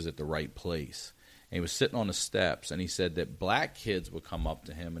think he was at the right place. And he was sitting on the steps, and he said that black kids would come up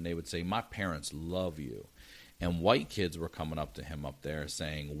to him, and they would say, my parents love you. And white kids were coming up to him up there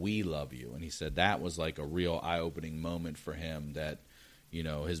saying, we love you. And he said that was like a real eye-opening moment for him, that, you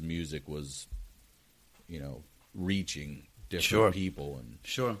know, his music was, you know, reaching different people. And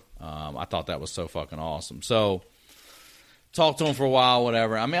I thought that was so fucking awesome. So talked to him for a while,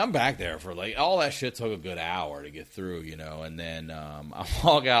 whatever. I mean, I'm back there for, like, all that shit took a good hour to get through, you know. And then I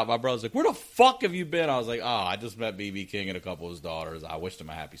walk out. My brother's like, where the fuck have you been? I was like, I just met BB King and a couple of his daughters. I wished him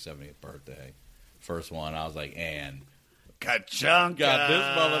a happy 70th birthday. First one. I was like, and Ka-chunka. got this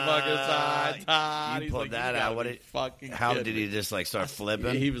motherfucker tied. You pulled that out. How did he just, like, start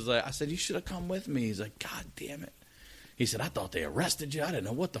flipping? He was like, I said, you should have come with me. He's like, God damn it. He said, I thought they arrested you. I didn't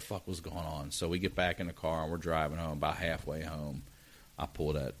know what the fuck was going on. So we get back in the car, and we're driving home. About halfway home, I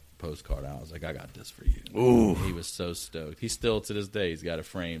pull that postcard out. I was like, I got this for you. Ooh. He was so stoked. He still, to this day, he's got it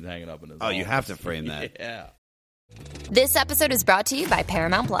framed, hanging up in his office. You have to frame that. Yeah. This episode is brought to you by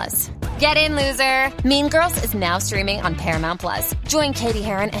Paramount Plus. Get in, loser! Mean Girls is now streaming on Paramount Plus. Join Katie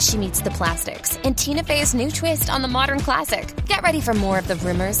Heron as she meets the plastics in Tina Fey's new twist on the modern classic. Get ready for more of the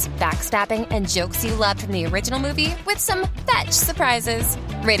rumors, backstabbing, and jokes you loved from the original movie with some fetch surprises.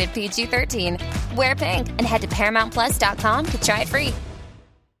 Rated PG-13. Wear pink and head to ParamountPlus.com to try it free.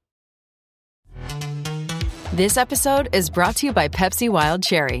 This episode is brought to you by Pepsi Wild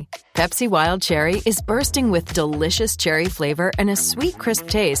Cherry. Pepsi Wild Cherry is bursting with delicious cherry flavor and a sweet, crisp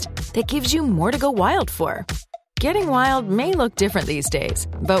taste that gives you more to go wild for. Getting wild may look different these days,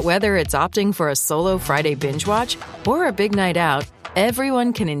 but whether it's opting for a solo Friday binge watch or a big night out,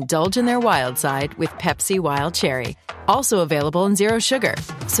 everyone can indulge in their wild side with Pepsi Wild Cherry. Also available in Zero Sugar.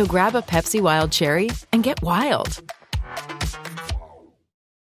 So grab a Pepsi Wild Cherry and get wild.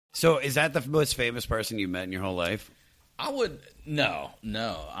 So is that the most famous person you met in your whole life? No.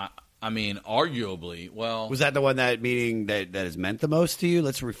 I mean, arguably, well. Was that the one that has meant the most to you?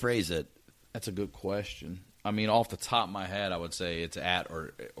 Let's rephrase it. That's a good question. I mean, off the top of my head, I would say it's at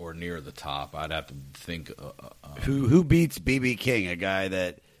or near the top. I'd have to think. Who beats BB King, a guy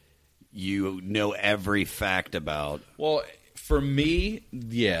that you know every fact about? Well, for me,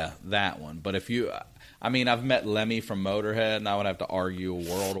 yeah, that one. But if you, I mean, I've met Lemmy from Motorhead, and I would have to argue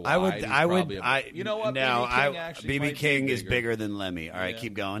worldwide. You know what? Now, BB King is bigger than Lemmy. All right,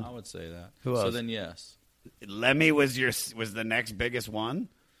 keep going. I would say that. Who else? So then, yes, Lemmy was the next biggest one.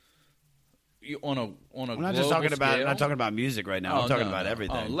 On a I'm not just talking about. I'm not talking about music right now. I'm talking about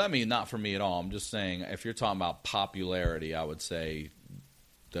everything. Lemmy, not for me at all. I'm just saying, if you're talking about popularity, I would say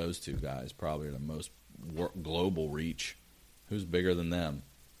those two guys probably are the most global reach. Who's bigger than them?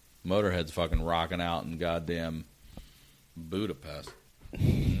 Motorhead's fucking rocking out in goddamn Budapest.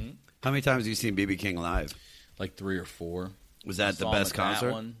 How many times have you seen BB King live? Like 3 or 4. Was that the best concert?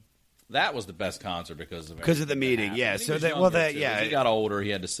 That one. That was the best concert because of the meeting. Yeah. So he got older. He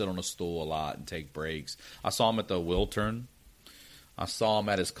had to sit on a stool a lot and take breaks. I saw him at the Wiltern. I saw him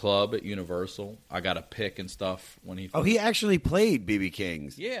at his club at Universal. I got a pick and stuff when he. Oh, he actually played BB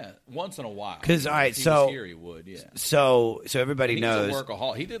King's. Yeah, once in a while. Because all right, if he so was here he would. Yeah. So everybody knows. He's a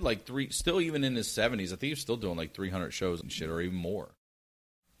workaholic. He did like still even in his 70s. I think he's still doing like 300 shows and shit, or even more.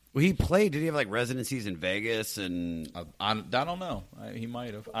 Well, he played. Did he have like residencies in Vegas and? I don't know. He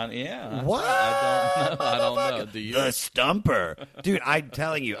might have. What? I don't know. Do you? The Stumper, dude. I'm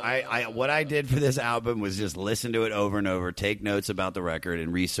telling you, I what I did for this album was just listen to it over and over, take notes about the record,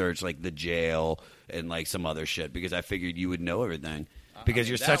 and research like the jail and like some other shit because I figured you would know everything. Because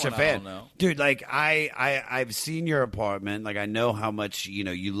you're such a fan, dude. Like I've seen your apartment. Like I know how much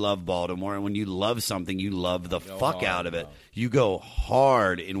you love Baltimore, and when you love something, you love the fuck out of it. You go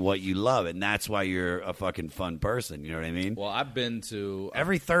hard in what you love, and that's why you're a fucking fun person. You know what I mean? Well, I've been to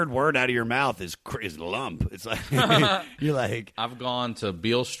every third word out of your mouth is lump. It's like you're like I've gone to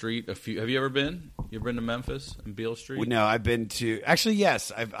Beale Street a few. Have you ever been? You ever been to Memphis and Beale Street? No, I've been to. Actually,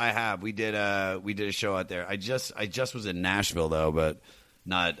 yes, I have. We did a show out there. I just was in Nashville though, but.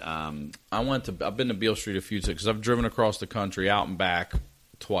 Not. I've been to Beale Street a few times because I've driven across the country out and back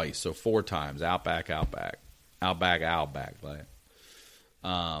twice, so 4 times. Outback. Like,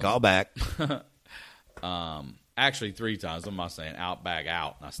 call back. Actually 3 times. I'm not saying Outback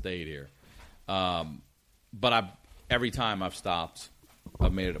out, and I stayed here. But every time I've stopped,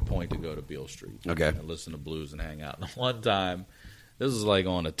 I've made it a point to go to Beale Street. Okay. And listen to blues and hang out. And one time, this was like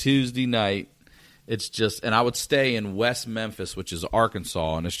on a Tuesday night. It's just, and I would stay in West Memphis, which is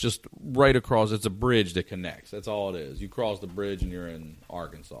Arkansas, and it's just right across. It's a bridge that connects. That's all it is. You cross the bridge and you're in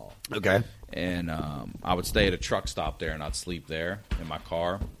Arkansas. Okay. And I would stay at a truck stop there, and I'd sleep there in my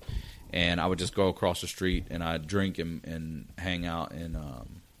car. And I would just go across the street, and I'd drink and hang out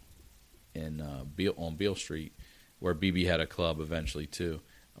on Beale Street, where BB had a club eventually too.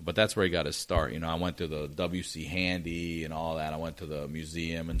 But that's where he got his start. I went to the WC Handy and all that. I went to the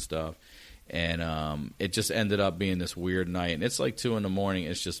museum and stuff. And it just ended up being this weird night. And it's like 2 in the morning.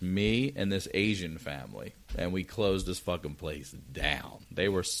 It's just me and this Asian family. And we closed this fucking place down. They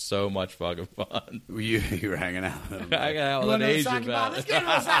were so much fucking fun. You were hanging out. Hanging out with an Asian family. Let's get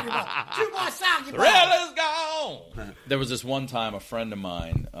a sake ball. 2 more sake balls. Let's go. There was this one time a friend of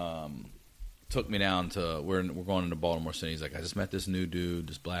mine took me down to, we're going into Baltimore City. He's like, I just met this new dude,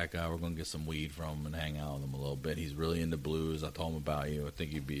 this black guy. We're going to get some weed from him and hang out with him a little bit. He's really into blues. I told him about you. I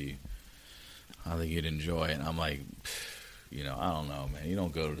think you'd enjoy it. And I'm like, I don't know, man. You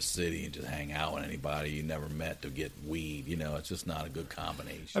don't go to the city and just hang out with anybody you never met to get weed. It's just not a good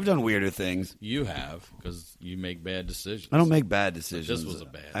combination. I've done weirder things. You have, because you make bad decisions. I don't make bad decisions. This was a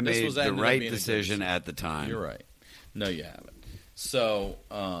bad. I made the right decision at the time. You're right. No, you haven't. So,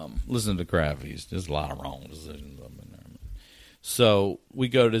 listen to Crafties. There's a lot of wrong decisions up in there. So we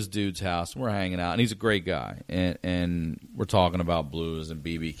go to this dude's house, and we're hanging out, and he's a great guy. And we're talking about blues and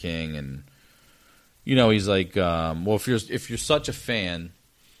BB King, and he's like, well, if you're such a fan,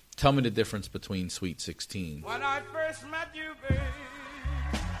 tell me the difference between Sweet 16. When I first met you, babe,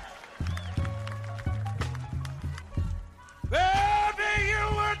 baby,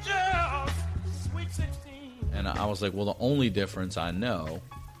 you were just Sweet 16. And I was like, well, the only difference I know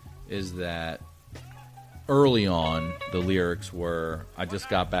is that early on, the lyrics were, I just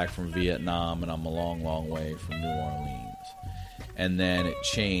got back from Vietnam, and I'm a long, long way from New Orleans. And then it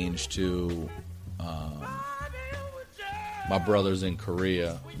changed to... my brother's in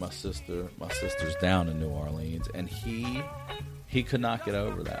Korea. My sister's down in New Orleans, and he could not get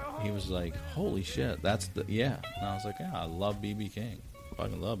over that. He was like, "Holy shit, that's the yeah." And I was like, "Yeah, I love BB King. I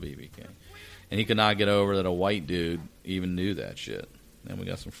fucking love BB King." And he could not get over that a white dude even knew that shit. And we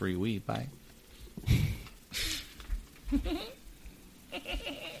got some free weed. Bye.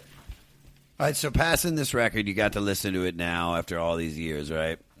 All right, so passing this record, you got to listen to it now after all these years,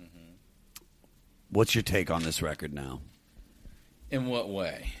 right? Mm-hmm. What's your take on this record now? In what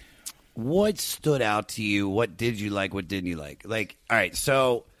way? What stood out to you? What did you like? What didn't you like? Like, all right,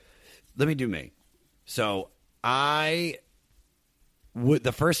 so let me do me. So the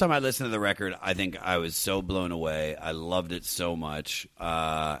first time I listened to the record, I think I was so blown away. I loved it so much.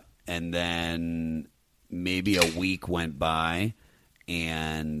 And then maybe a week went by,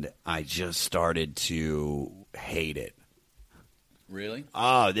 and I just started to hate it. Really?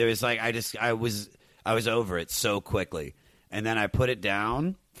 Oh, there was like I was over it so quickly. And then I put it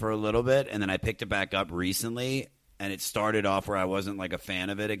down for a little bit, and then I picked it back up recently, and it started off where I wasn't like a fan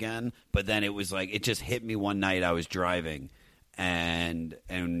of it again. But then it was like it just hit me one night. I was driving, and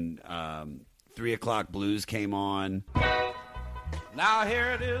 3 O'Clock Blues came on, Now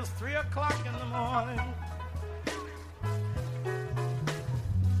here it is, 3 o'clock in the morning,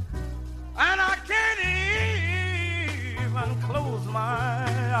 and I can't even close my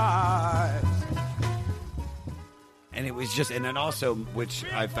eyes. And it was just, and then also, which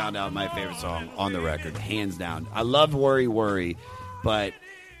I found out my favorite song on the record, hands down. I love Worry, Worry, but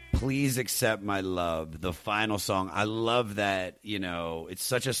Please Accept My Love, the final song. I love that, you know, it's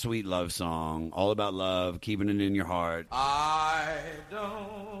such a sweet love song, all about love, keeping it in your heart. I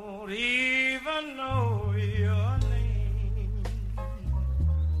don't even know your name,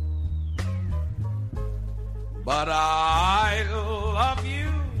 but I love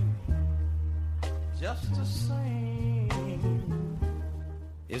you just the same.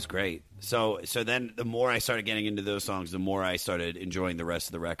 It was great. So then the more I started getting into those songs, the more I started enjoying the rest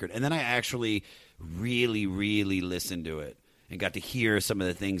of the record. And then I actually really, really listened to it and got to hear some of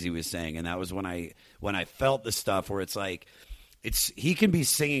the things he was saying. And that was when I felt the stuff where it's like, he can be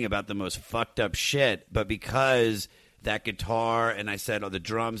singing about the most fucked up shit, but because that guitar and I said, the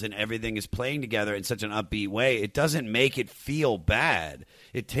drums and everything is playing together in such an upbeat way, it doesn't make it feel bad.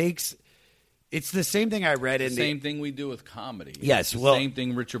 It's the same thing I read in the same thing we do with comedy. Yes, it's the same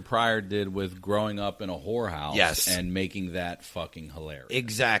thing Richard Pryor did with growing up in a whorehouse. Yes. And making that fucking hilarious.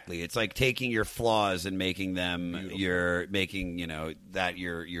 Exactly. It's like taking your flaws and making them Beautiful. your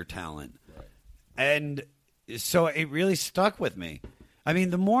talent. Right. And so it really stuck with me. I mean,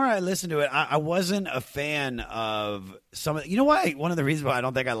 the more I listened to it, I wasn't a fan of some of, you know why? One of the reasons why I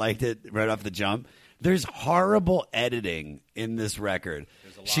don't think I liked it right off the jump, there's horrible editing in this record.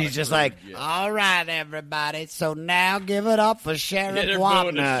 She's just like, all right, everybody, so now give it up for Sheriff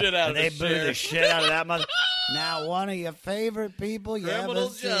Wapner. And they boo the shit out of that mother. Now, one of your favorite people you ever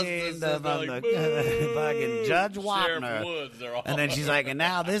seen, the fucking Judge Wapner. And then she's like, and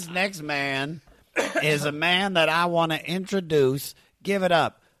now this next man is a man that I want to introduce. Give it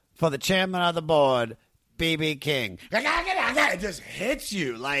up for the chairman of the board, B.B. King. It just hits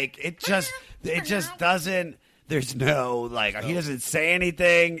you. Like, it just doesn't. There's no, he doesn't say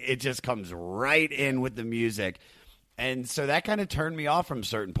anything. It just comes right in with the music. And so that kind of turned me off from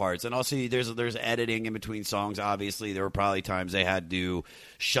certain parts. And also, there's editing in between songs. Obviously, there were probably times they had to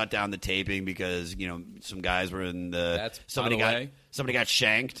shut down the taping because, you know, some guys were in the... somebody got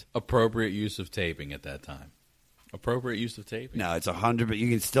shanked. Appropriate use of taping at that time. Appropriate use of taping. No, it's 100, but you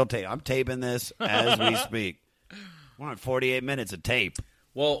can still tape. I'm taping this as we speak. We're on 48 minutes of tape.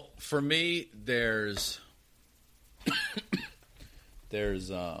 Well, for me, there's some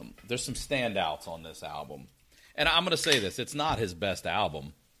standouts on this album. And I'm going to say this. It's not his best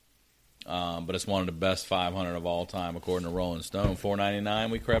album, but it's one of the best 500 of all time, according to Rolling Stone.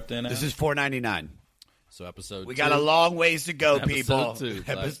 499 we crept in at. This is 499. So episode 2. We got a long ways to go, people. Episode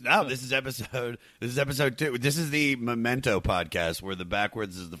 2. This is episode 2. This is the Memento podcast where the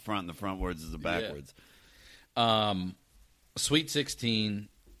backwards is the front and the frontwards is the backwards. Yeah. Sweet 16,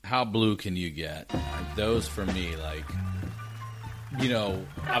 How Blue Can You Get? Those for me, you know,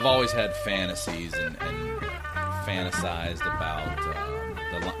 I've always had fantasies and fantasized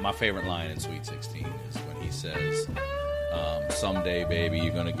about my favorite line in Sweet 16 is when he says, someday, baby,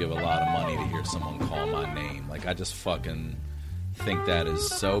 you're going to give a lot of money to hear someone call my name. Like, I just fucking think that is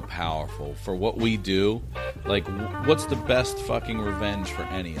so powerful for what we do. Like, what's the best fucking revenge for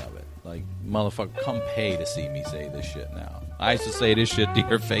any of it? Like, motherfucker, come pay to see me say this shit now. I used to say this shit to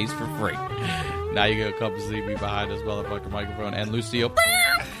your face for free. Now you gotta come to see me behind this motherfucking microphone. And Lucille.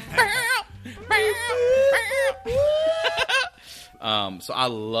 So I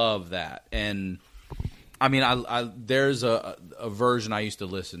love that. And I mean, there's a version I used to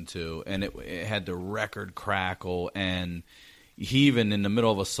listen to, and it had the record crackle, and he even in the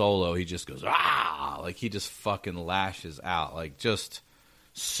middle of a solo, he just goes, ah, like he just fucking lashes out, like just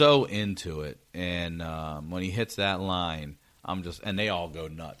so into it. And when he hits that line, and they all go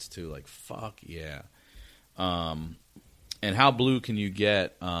nuts too, like fuck yeah. And How Blue Can You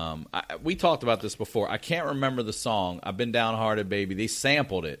Get? We talked about this before. I can't remember the song. I've Been Downhearted, Baby. They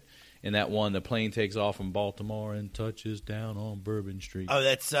sampled it in that one. The plane takes off from Baltimore and touches down on Bourbon Street. Oh,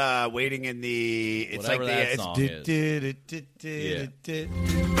 that's Waiting in the. It's whatever like that song is. Yeah.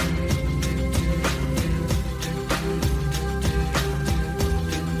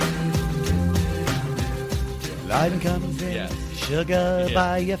 Line comes in, sugar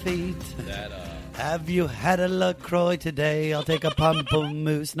by your feet. Have you had a LaCroix today? I'll take a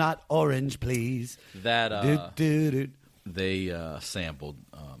pamplemousse, not orange, please. That they sampled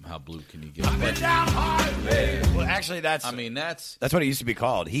How Blue Can You Get? Well, actually, that's what it used to be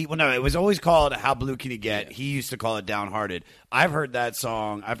called. It was always called How Blue Can You Get? Yeah. He used to call it Downhearted. I've heard that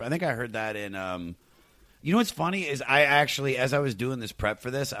song. I think I heard that in You know what's funny is I actually, as I was doing this prep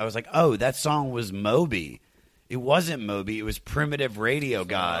for this, I was like, oh, that song was Moby. It wasn't Moby. It was Primitive Radio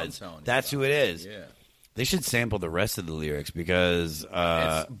Gods. That's who it is. Yeah. They should sample the rest of the lyrics because...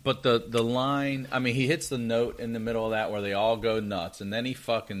 but the line... I mean, he hits the note in the middle of that where they all go nuts, and then he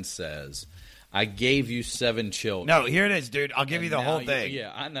fucking says, I gave you 7 children. No, here it is, dude. I'll give you the whole thing.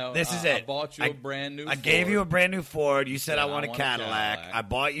 Yeah, I know. This is it. I bought you a brand new Ford. I gave you a brand new Ford. You said I want a Cadillac. I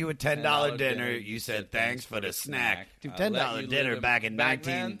bought you a $10 dinner. You said thanks for the snack. Dude, $10 dinner back in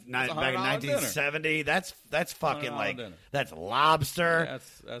 1970. That's fucking like dinner. That's lobster. Yeah,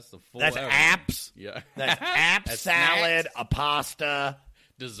 that's the full. That's everything. apps. Yeah, that's apps, salad, a pasta,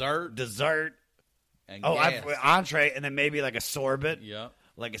 dessert, and entree, and then maybe like a sorbet. Yeah.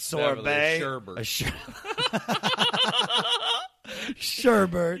 Like a sorbet. Sherbet.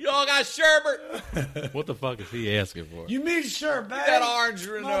 Sherbet. Y'all got sherbet? What the fuck is he asking for? You mean sherbet? That orange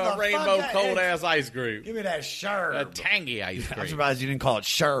rainbow cold-ass ice cream. Give me that sherbet. That tangy ice cream. I'm surprised you didn't call it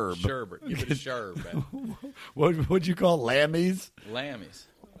sherb. Sherbet. Give me the sherbet. What'd you call it? Lammies? Lammies.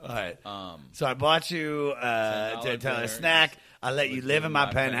 All right. So I bought you a snack. I let you live in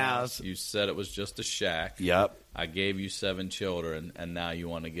my penthouse. You said it was just a shack. Yep. I gave you 7 children, and now you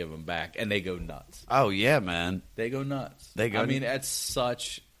want to give them back. And they go nuts. Oh, yeah, man. They go nuts. I mean, that's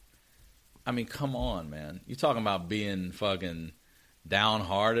such... I mean, come on, man. You talking about being fucking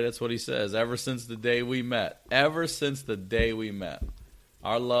downhearted? That's what he says. Ever since the day we met. Ever since the day we met.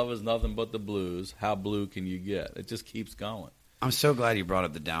 Our love is nothing but the blues. How blue can you get? It just keeps going. I'm so glad you brought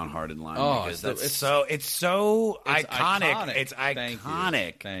up the downhearted line because it's so iconic. It's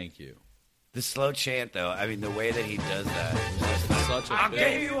iconic. Thank you. The slow chant, though, I mean, the way that he does that. Such a I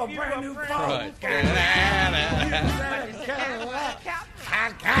gave you a brand new phone.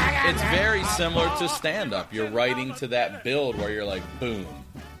 It's very similar to stand-up. You're writing to that build where you're like, boom,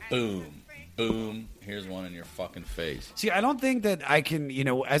 boom, boom. Here's one in your fucking face. See, I don't think that I can,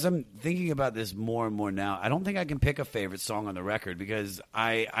 as I'm thinking about this more and more now, I don't think I can pick a favorite song on the record because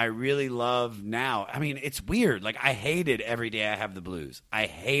I really love now. I mean, it's weird. Like, I hated Every Day I Have the Blues. I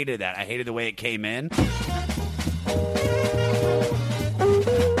hated that. I hated the way it came in.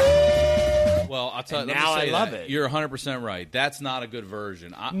 Well, I'll tell you. Now I love it. You're 100% right. That's not a good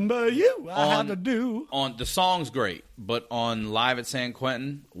version. But I have to do. On the song's great, but on Live at San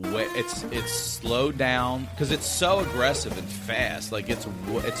Quentin, it's slowed down because it's so aggressive and fast. Like it's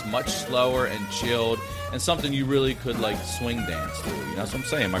much slower and chilled, and something you really could like swing dance to. That's what I'm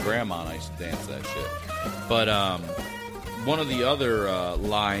saying. My grandma and I used to dance that shit. But one of the other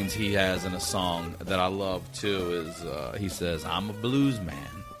lines he has in a song that I love too is he says, "I'm a blues man,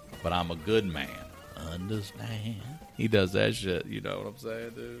 but I'm a good man. Understand?" He does that shit. You know what I'm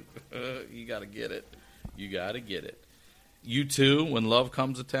saying, dude? You got to get it. You got to get it. U2, When Love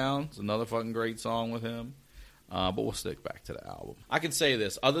Comes to Town, is another fucking great song with him. But we'll stick back to the album. I can say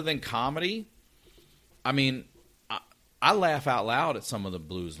this. Other than comedy, I mean, I laugh out loud at some of the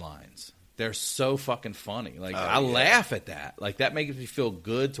blues lines. They're so fucking funny. Like, I laugh at that. Like, that makes me feel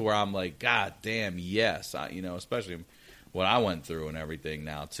good to where I'm like, God damn, yes. Especially what I went through and everything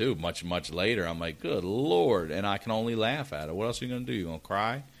now, too. Much, much later, I'm like, good Lord. And I can only laugh at it. What else are you going to do? You going to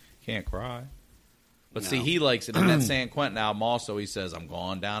cry? Can't cry. But see, he likes it. In that San Quentin album also, he says, I'm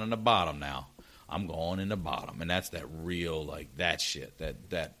going down in the bottom now. I'm going in the bottom. And that's that real, like, that shit.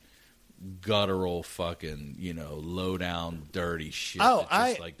 That guttural fucking, low down, dirty shit. Oh,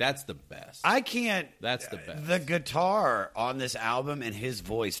 that's the best. I can't. That's the best. The guitar on this album and his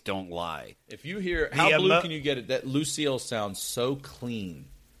voice don't lie. If you hear, how blue can you get it? That Lucille sounds so clean.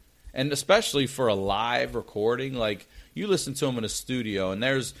 And especially for a live recording, like, you listen to him in a studio, and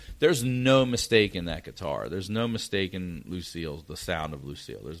there's no mistake in that guitar. There's no mistake in Lucille's, the sound of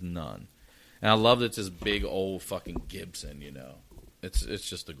Lucille. There's none. And I love that it's this big old fucking Gibson, It's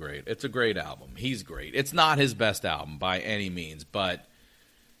just it's a great album. He's great. It's not his best album by any means, but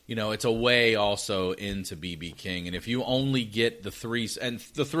it's a way also into B.B. King. And if you only get the three, and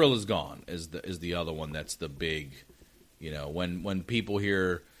The Thrill Is Gone is the other one that's the big, when people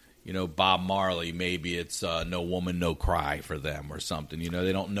hear, Bob Marley, maybe it's No Woman, No Cry for them or something.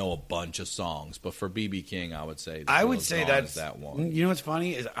 They don't know a bunch of songs. But for B.B. King, I would say that's that one. You know what's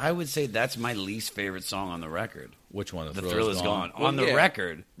funny is I would say that's my least favorite song on the record. Which one? The Thrill Is Gone. On the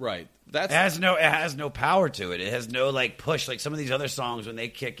record. Right. It has no power to it. It has no like push. Like some of these other songs, when they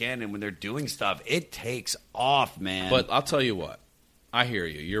kick in and when they're doing stuff, it takes off, man. But I'll tell you what. I hear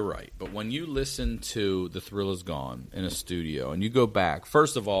you. You're right. But when you listen to The Thrill Is Gone in a studio and you go back,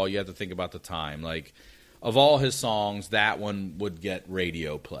 first of all, you have to think about the time. Like, of all his songs, that one would get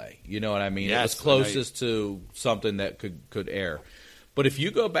radio play. You know what I mean? Yes, it was closest to something that could air. But if you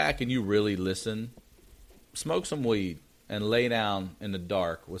go back and you really listen, smoke some weed and lay down in the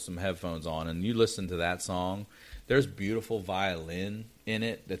dark with some headphones on, and you listen to that song, there's beautiful violin in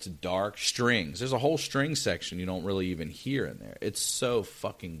it that's dark, strings. There's a whole string section you don't really even hear in there. It's so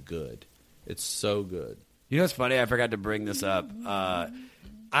fucking good. It's so good. You know what's funny? I forgot to bring this up.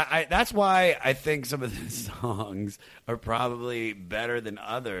 That's why I think some of the songs are probably better than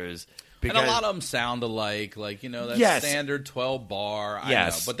others. And a lot of them sound alike, like, that Yes. standard 12-bar. I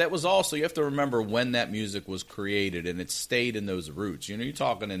Yes. know. But that was also, you have to remember when that music was created, and it stayed in those roots. You're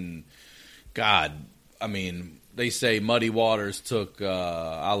talking in, God, I mean, they say Muddy Waters took,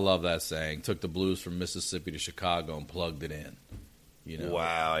 I love that saying, took the blues from Mississippi to Chicago and plugged it in.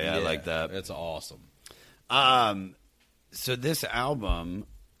 Wow, yeah, I like that. It's awesome. So this album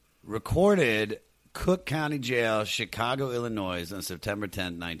recorded Cook County Jail, Chicago, Illinois on September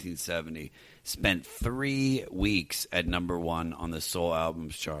 10th, 1970. Spent 3 weeks at number 1 on the Soul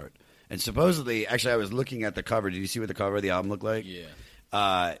Albums chart. And supposedly, actually, I was looking at the cover. Did you see what the cover of the album looked like?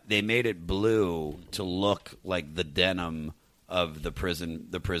 Yeah. They made it blue to look like the denim of the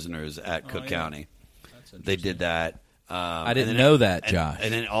prisoners at Cook County. They did that. I didn't know that, Josh.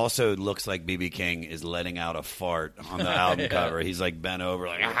 And then it also looks like B.B. King is letting out a fart on the album cover. He's like bent over,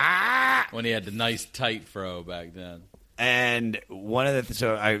 like, ah! When he had the nice tight fro back then. And one of the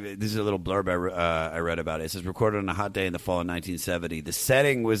this is a little blurb I read about it. It says, recorded on a hot day in the fall of 1970. The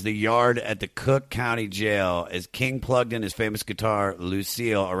setting was the yard at the Cook County Jail. As King plugged in his famous guitar,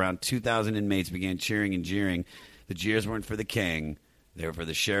 Lucille, around 2,000 inmates began cheering and jeering. The jeers weren't for the King. They were for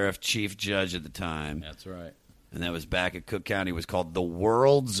the sheriff, chief judge at the time. That's right. And that was back at Cook County. It was called The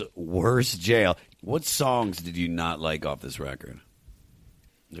World's Worst Jail. What songs did you not like off this record?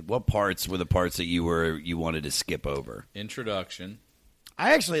 Like, what parts were the parts that you wanted to skip over? Introduction.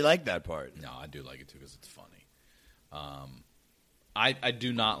 I actually like that part. No, I do like it too because it's funny. I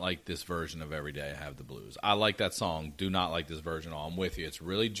do not like this version of Every Day I Have the Blues. I like that song. Do not like this version. I'm with you. It's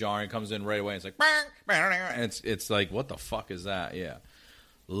really jarring. It comes in right away. It's like, and it's like, what the fuck is that? Yeah.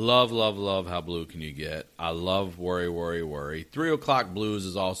 Love, love, love How Blue Can You Get. I love Worry, Worry, Worry. 3 O'Clock Blues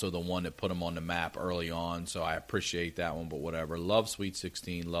is also the one that put them on the map early on, so I appreciate that one, but whatever. Love Sweet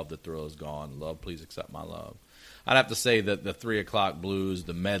 16. Love The Thrill Is Gone. Love Please Accept My Love. I'd have to say that the 3 O'Clock Blues,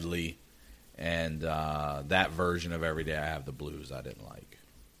 the medley, and that version of Every Day I Have the Blues I didn't like.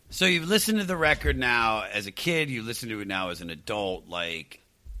 So you've listened to the record now as a kid. You listen to it now as an adult. Like,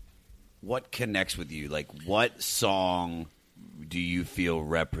 what connects with you? Like, what song do you feel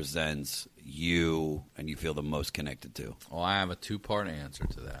represents you and you feel the most connected to? Well, I have a 2-part answer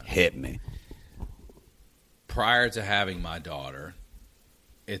to that. Hit me. Prior to having my daughter,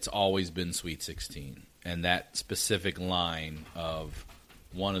 it's always been Sweet 16. And that specific line of,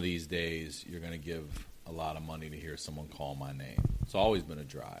 one of these days you're going to give a lot of money to hear someone call my name. It's always been a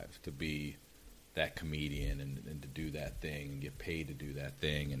drive to be that comedian and to do that thing and get paid to do that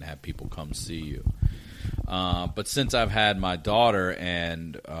thing and have people come see you. But since I've had my daughter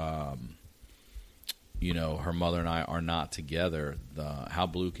and, her mother and I are not together, How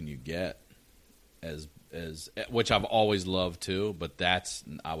Blue Can You Get, which I've always loved too, but that's,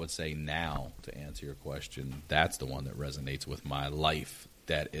 I would say now, to answer your question, that's the one that resonates with my life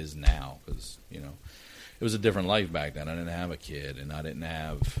that is now. Because, it was a different life back then. I didn't have a kid, and I didn't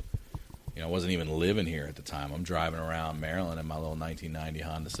have... I wasn't even living here at the time. I'm driving around Maryland in my little 1990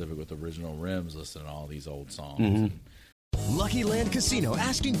 Honda Civic with original rims listening to all these old songs. Mm-hmm. Lucky Land Casino,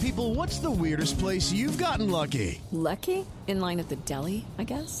 asking people, what's the weirdest place you've gotten lucky? Lucky? In line at the deli, I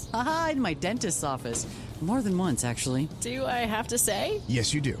guess? Aha, in my dentist's office. More than once, actually. Do I have to say?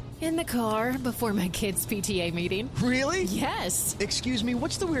 Yes, you do. In the car before my kids' PTA meeting. Really? Yes. Excuse me,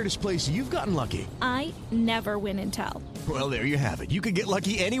 what's the weirdest place you've gotten lucky? I never win and tell. Well, there you have it. You can get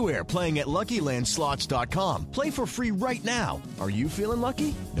lucky anywhere, playing at LuckyLandSlots.com. Play for free right now. Are you feeling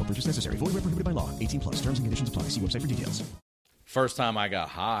lucky? No purchase necessary. Void where prohibited by law. 18+. Terms and conditions apply. See website for details. First time I got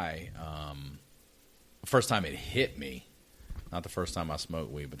high, first time it hit me, not the first time I smoked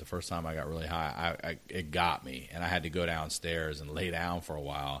weed, but the first time I got really high, it got me, and I had to go downstairs and lay down for a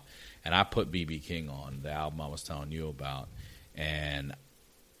while, and I put B.B. King on, the album I was telling you about, and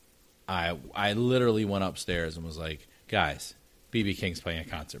I literally went upstairs and was like, guys, B.B. King's playing a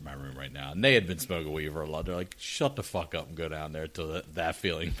concert in my room right now. And they had been smoking weed for a lot. They're like, shut the fuck up and go down there until that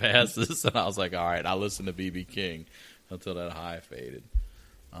feeling passes. And I was like, all right, I'll listen to B.B. King until that high faded.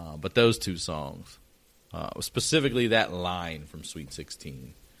 But those 2 songs, specifically that line from Sweet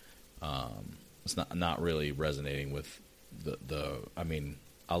 16, it's not really resonating with I mean,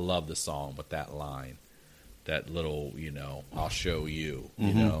 I love the song, but that line, that little, I'll show you,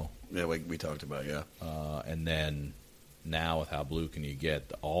 Yeah, like we talked about, yeah. And then now with How Blue Can You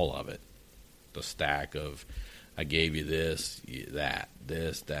Get, all of it the stack of I gave you this, that,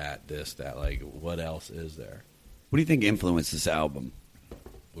 this, that, this, that. Like, what else is there? What do you think influenced this album?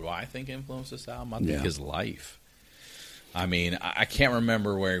 What do I think influenced this album? I think his life. I mean, I can't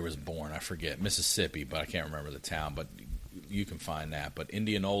remember where he was born. I forget. Mississippi, but I can't remember the town. But you can find that. But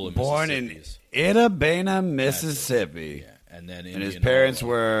Indianola, born Mississippi. In Itta-Bena, Mississippi. Yeah. And then his parents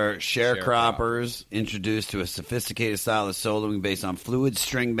were sharecroppers, introduced to a sophisticated style of soloing based on fluid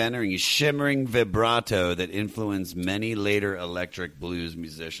string bending and shimmering vibrato that influenced many later electric blues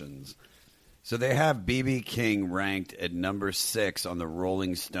musicians. So they have B.B. King ranked at number 6 on the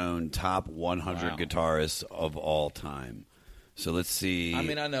Rolling Stone top 100 guitarists of all time. So let's see. I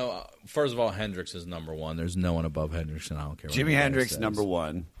mean, I know, first of all, Hendrix is number 1. There's no one above Hendrix, and I don't care what Jimi Hendrix, number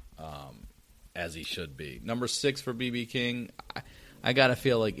 1. As he should be. Number 6 for B.B. King, I got to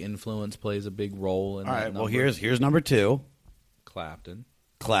feel like influence plays a big role in that number. Well, here's number 2. Clapton.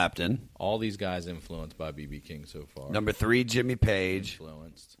 All these guys influenced by B.B. King so far. Number 3, Jimmy Page.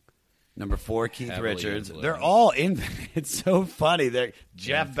 Influenced. Number 4, Keith Heavily Richards. influenced. They're all it's so funny. They're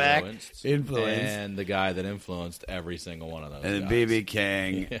Jeff Beck influenced, and the guy that influenced every single one of those. And guys. B.B.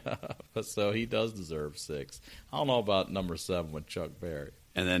 King. Yeah. So he does deserve 6. I don't know about number 7 with Chuck Berry.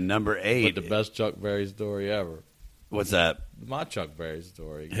 And then number 8. But the best Chuck Berry story ever. What's that? My Chuck Berry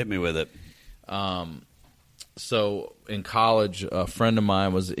story. Hit me with it. So in college, a friend of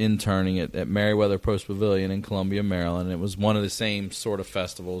mine was interning at Merriweather Post Pavilion in Columbia, Maryland. It was one of the same sort of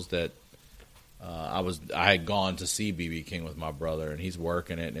festivals that I had gone to see B.B. King with my brother, and he's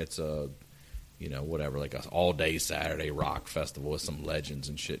working it. And it's a, like a all-day Saturday rock festival with some legends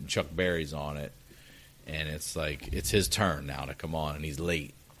and shit. And Chuck Berry's on it, and it's like it's his turn now to come on, and he's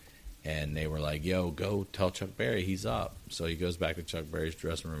late. And they were like, "Yo, go tell Chuck Berry he's up." So he goes back to Chuck Berry's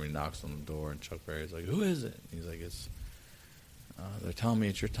dressing room, and he knocks on the door, and Chuck Berry's like, "Who is it?" And he's like, "It's they're telling me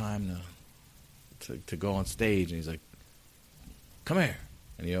it's your time to go on stage." And he's like, "Come here,"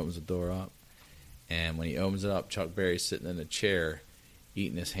 and he opens the door up. And when he opens it up, Chuck Berry's sitting in a chair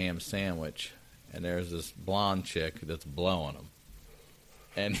eating his ham sandwich. And there's this blonde chick that's blowing him.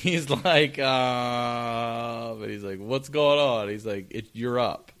 And he's like, but he's like, "What's going on?" He's like, "You're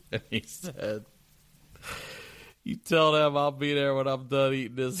up." And he said, "You tell them I'll be there when I'm done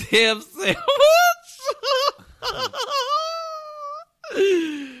eating this ham sandwich."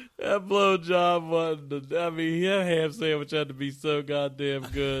 That blowjob wasn't. That ham sandwich had to be so goddamn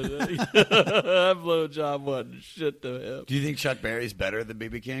good. That blowjob wasn't shit to him. Do you think Chuck Berry's better than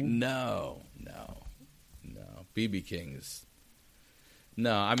B.B. King? No. B.B. King's.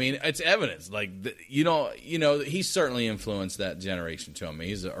 No, I mean it's evidence. Like he certainly influenced that generation too. I mean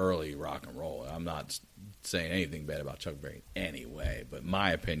he's an early rock and roll. I'm not saying anything bad about Chuck Berry anyway, but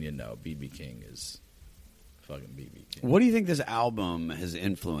my opinion, no, B.B. King is. Fucking B.B. King. What do you think this album has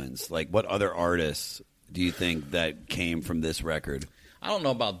influenced? Like, what other artists do you think that came from this record? I don't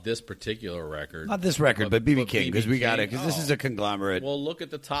know about this particular record. Not this record, but B.B. King, because we got it. Because this is a conglomerate. Well, look at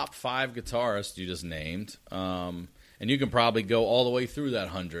the top 5 guitarists you just named, and you can probably go all the way through that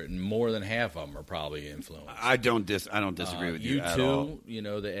 100, and more than half of them are probably influenced. I don't disagree with you at all.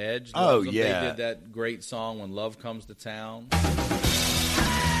 U2, The Edge. Oh, yeah. They did that great song When Love Comes to Town.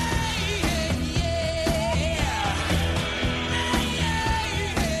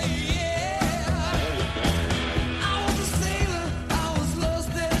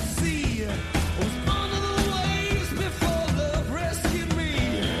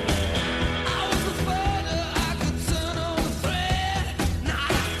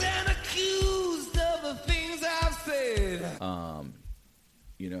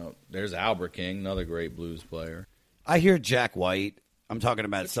 There's Albert King, another great blues player. I hear Jack White. I'm talking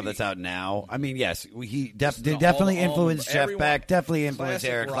about stuff that's out now. I mean, yes, he definitely influenced Jeff Beck, definitely influenced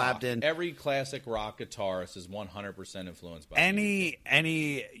Eric Clapton. Every classic rock guitarist is 100% influenced by any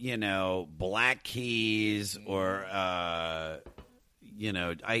Black Keys or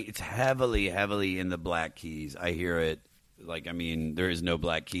it's heavily in the Black Keys. I hear it. Like, I mean, there is no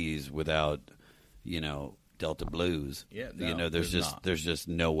Black Keys without Delta Blues. Yeah, no, there's just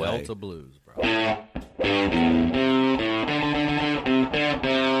no way. Delta Blues, bro. Do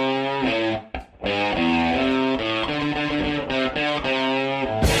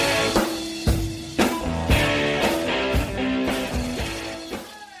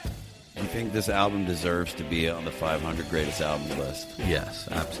you think this album deserves to be on the 500 greatest albums list? Yes,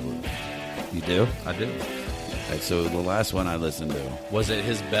 absolutely. You do? I do. All right, so the last one I listened to. Was it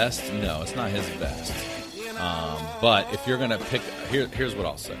his best? No, it's not his best. But if you're going to pick, here's what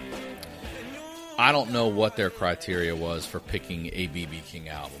I'll say. I don't know what their criteria was for picking a B.B. King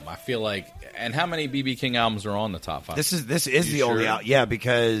album. I feel like, and how many B.B. King albums are on the top 5? This is the only album. Yeah,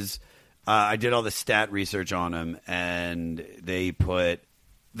 because I did all the stat research on him, and they put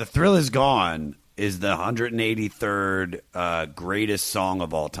 "The Thrill Is Gone" is the 183rd greatest song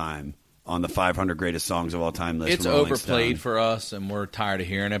of all time on the 500 greatest songs of all time list. It's overplayed for us, and we're tired of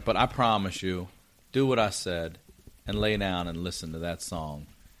hearing it. But I promise you, do what I said and lay down and listen to that song,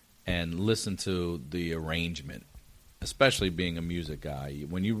 and listen to the arrangement. Especially being a music guy,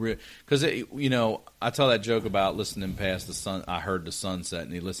 when you because I tell that joke about listening past the sun. I heard the sunset,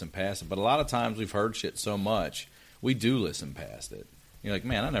 and you listen past it. But a lot of times we've heard shit so much, we do listen past it. You're like,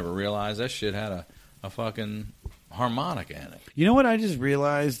 man, I never realized that shit had a fucking harmonica in it. You know what I just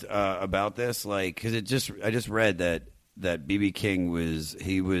realized about this? Like, because I just read that B.B. King was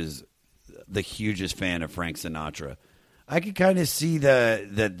the hugest fan of Frank Sinatra. I could kind of see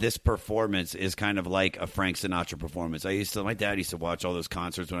that this performance is kind of like a Frank Sinatra performance. My dad used to watch all those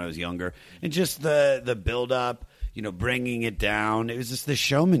concerts when I was younger, and just the build up, bringing it down. It was just the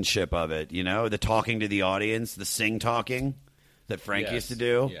showmanship of it, the talking to the audience, the sing talking that Frank used to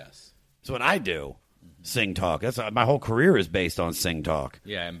do. Yes, that's what I do. Sing talk. That's my whole career is based on sing talk.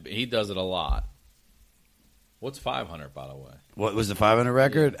 Yeah, and he does it a lot. What's 500, by the way? What was the 500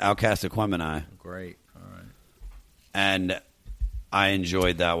 record? Yeah. Outcast Aquemini. Great. All right. And I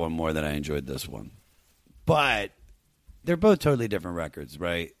enjoyed that one more than I enjoyed this one. But they're both totally different records,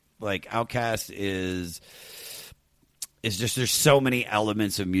 right? Like, Outkast is just, there's so many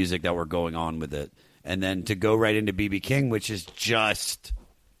elements of music that were going on with it. And then to go right into B.B. King, which is just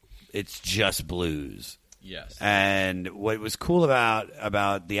blues. Yes. And what was cool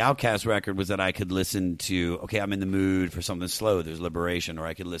about the Outkast record was that I could listen to, okay, I'm in the mood for something slow, there's Liberation, or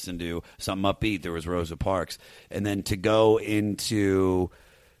I could listen to something upbeat, there was Rosa Parks. And then to go into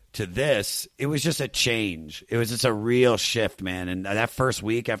this, it was just a change. It was just a real shift, man. And that first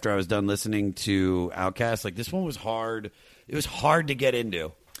week after I was done listening to Outkast, like, this one was hard. It was hard to get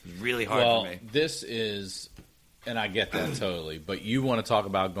into. It was really hard for me. This is, and I get that totally, but you want to talk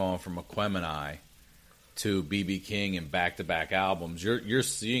about going from Aquemini to B.B. King and back-to-back albums, you're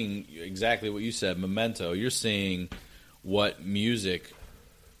seeing exactly what you said, Memento. You're seeing what music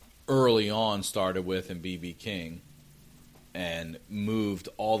early on started with in B.B. King and moved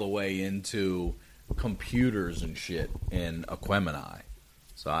all the way into computers and shit in Aquemini.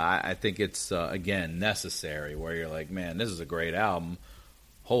 So I think it's, again, necessary where you're like, man, this is a great album.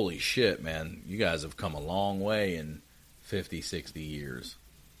 Holy shit, man, you guys have come a long way in 50, 60 years.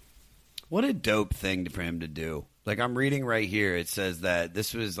 What a dope thing for him to do. Like, I'm reading right here, it says that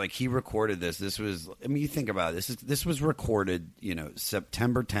this was, like, he recorded this. This was, I mean, you think about it. This was recorded,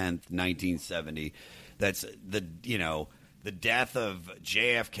 September 10th, 1970. That's the death of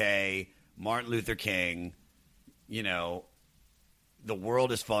JFK, Martin Luther King, the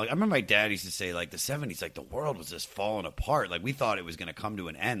world is falling. I remember my dad used to say, like, the 70s, like, the world was just falling apart. Like, we thought it was going to come to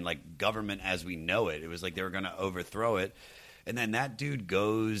an end, like government as we know it. It was like they were going to overthrow it. And then that dude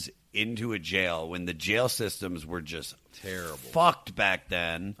goes into a jail when the jail systems were just terrible, fucked back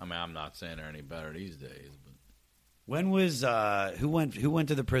then. I mean, I'm not saying they're any better these days, but when was who went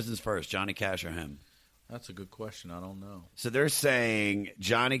to the prisons first, Johnny Cash or him? That's a good question. I don't know. So they're saying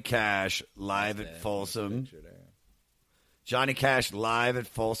Johnny Cash live at Folsom. Johnny Cash live at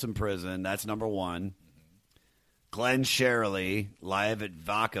Folsom Prison. That's number one. Mm-hmm. Glenn Shirley live at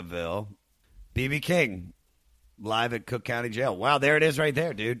Vacaville. B.B. King live at Cook County Jail. Wow, there it is right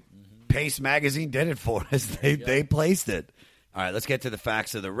there, dude. Mm-hmm. Pace Magazine did it for us. They placed it. All right, let's get to the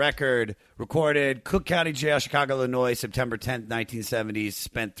facts of the record. Recorded, Cook County Jail, Chicago, Illinois, September 10th, 1970s.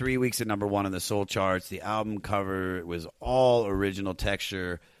 Spent 3 weeks at number one on the soul charts. The album cover was all original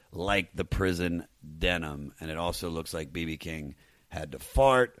texture, like the prison denim. And it also looks like B.B. King had to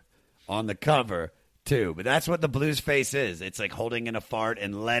fart on the cover, too. But that's what the blues face is. It's like holding in a fart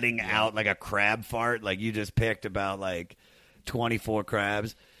and letting out like a crab fart. Like you just picked about like 24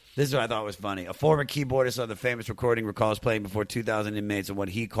 crabs. This is what I thought was funny. A former keyboardist on the famous recording recalls playing before 2,000 inmates in what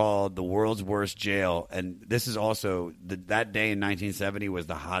he called the world's worst jail. And this is also, that day in 1970 was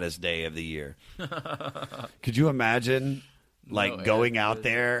the hottest day of the year. Could you imagine, like, going out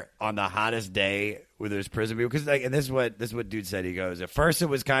there on the hottest day where there's prison people? Because, like, and this is what dude said. He goes, at first it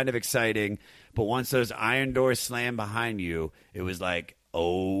was kind of exciting, but once those iron doors slammed behind you, it was like,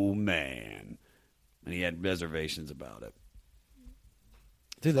 oh, man. And he had reservations about it.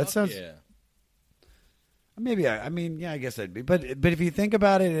 Dude, that sounds. Yeah. Maybe I guess I'd be. But if you think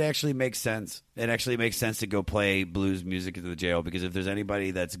about it, it actually makes sense. It actually makes sense to go play blues music at the jail, because if there's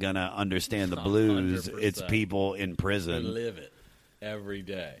anybody that's gonna understand the blues, 100%. It's people in prison. They live it every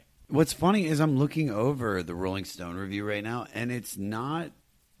day. What's funny is I'm looking over the Rolling Stone review right now, and it's not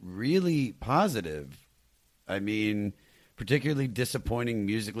really positive. I mean, particularly disappointing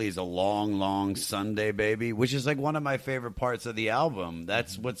musically is A Long, Long Sunday, Baby, which is like one of my favorite parts of the album.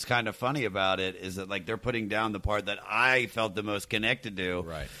 That's what's kind of funny about it, is that like they're putting down the part that I felt the most connected to.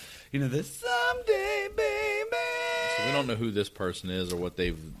 Right. You know, this someday, baby. So we don't know who this person is or what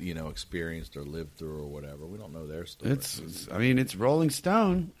they've, experienced or lived through or whatever. We don't know their story. It's Rolling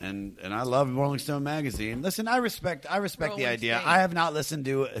Stone, and I love Rolling Stone magazine. Listen, I respect the idea. Stone. I have not listened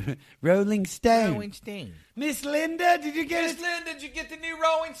to Rolling Stone. Rolling Stone. Miss Linda, did you get Miss Linda, did you get the new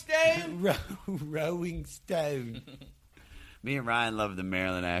Rolling Stone? Rolling Stone. Me and Ryan love the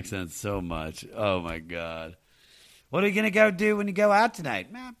Maryland accent so much. Oh my God. What are you going to go do when you go out tonight?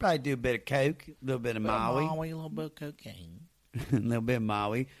 I'll probably do a bit of coke, a little bit of Maui. A little bit of cocaine. A little bit of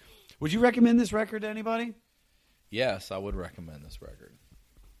Maui. Would you recommend this record to anybody? Yes, I would recommend this record.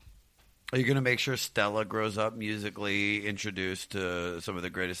 Are you going to make sure Stella grows up musically introduced to some of the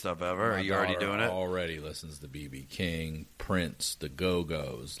greatest stuff ever? Are you already doing it? Already listens to B.B. King, Prince, the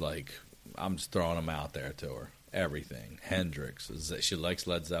Go-Go's. Like, I'm just throwing them out there to her. Everything. Hendrix. She likes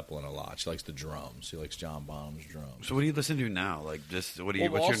Led Zeppelin a lot. She likes the drums. She likes John Bonham's drums. So what do you listen to now? Like, just what's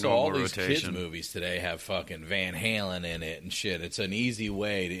your also, normal all these rotation? kids movies today have fucking Van Halen in it and shit. It's an easy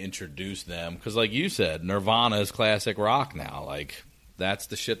way to introduce them because, like you said, Nirvana is classic rock now. Like, that's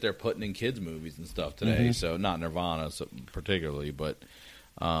the shit they're putting in kids movies and stuff today. Mm-hmm. So not Nirvana particularly, but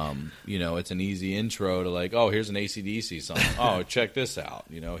it's an easy intro to like, oh, here's an AC/DC song. Oh, check this out.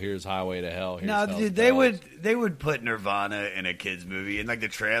 Here's Highway to Hell. Here's No, Hell's dude, Bells. they would put Nirvana in a kids movie, and like the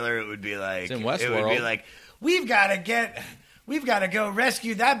trailer, it would be like It's in it would be Westworld. like we've got to go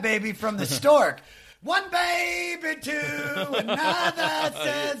rescue that baby from the stork. One baby to another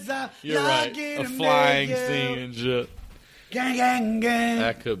says You're right. A flying scene and shit. Gang, gang, gang.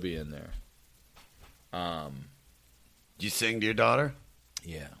 That could be in there. You sing to your daughter?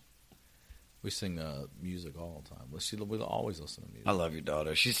 Yeah. We sing music all the time. We always listen to music. I love your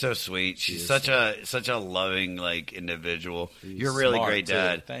daughter. She's so sweet. She's is such a loving individual. She's You're a really smart, great too.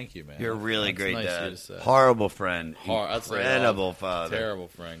 dad. Thank you, man. You're a really That's great nice of you dad. to say. Horrible friend. That's Incredible father. Terrible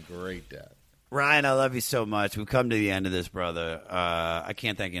friend. Great dad. Ryan, I love you so much. We've come to the end of this, brother. I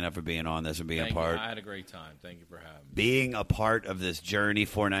can't thank you enough for being on this and being Thank a part. you. I had a great time. Thank you for having me. Being a part of this journey,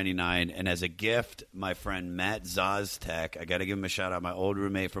 $4.99, and as a gift, my friend Matt Zostek, I got to give him a shout out. My old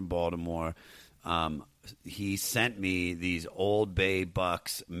roommate from Baltimore, he sent me these Old Bay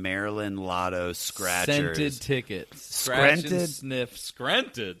Bucks Maryland Lotto scratchers. Scented tickets. Scratch and Scrented? sniff.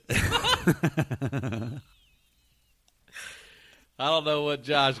 Scrented. I don't know what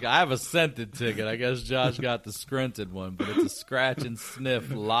Josh got. I have a scented ticket. I guess Josh got the scrented one, but it's a scratch and sniff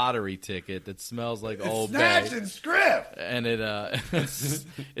lottery ticket that smells like Old Bay. Snatch and scriff. And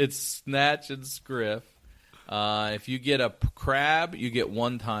it's snatch and scriff. If you get a crab, you get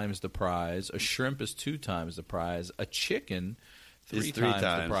 1 times the prize. A shrimp is 2 times the prize. A chicken is 3 times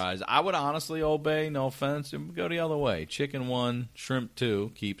the prize. I would honestly, Old Bay, no offense, go the other way. Chicken 1, shrimp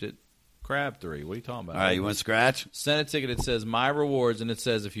 2, keeps it. Crab 3. What are you talking about? All right, you want to scratch? Send a ticket. It says My Rewards, and it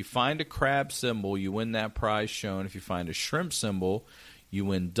says if you find a crab symbol, you win that prize shown. If you find a shrimp symbol, you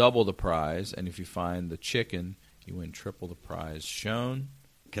win double the prize. And if you find the chicken, you win triple the prize shown.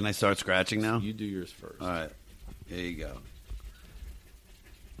 Can I start scratching now? You do yours first. All right. Here you go.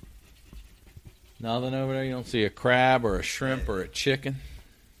 Nothing over there? You don't see a crab or a shrimp or a chicken?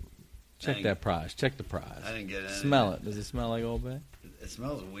 Check that prize. Check the prize. I didn't get anything. Smell it. Does it smell like Old Bay? It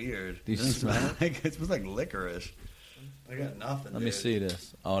smells weird. Do you Doesn't smell like, it smells like licorice. I got nothing. Let me see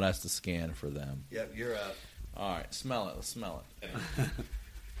this. Oh, that's the scan for them. Yep, you're up. All right, smell it. Let's smell it.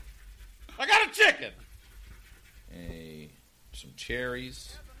 I got a chicken. Some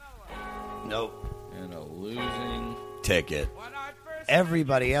cherries. Nope. And a losing ticket.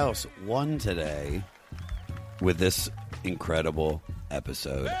 Everybody else won today with this incredible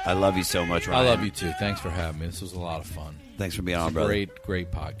episode. I love you so much, Ryan. I love you too. Thanks for having me. This was a lot of fun. Thanks for being on, brother.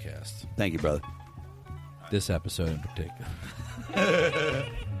 Great podcast. Thank you, brother. This episode in particular.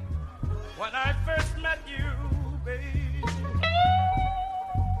 When I first met you, baby,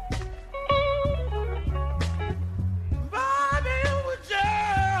 baby, you were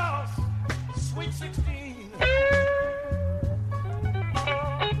just sweet 16.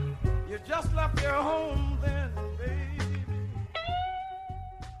 You just left your home then, baby.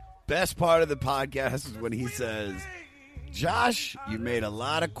 Best part of the podcast is when he says, Josh, you made a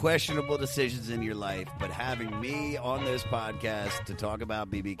lot of questionable decisions in your life, but having me on this podcast to talk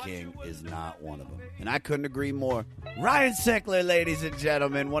about B.B. King is not one of them. And I couldn't agree more. Ryan Sickler, ladies and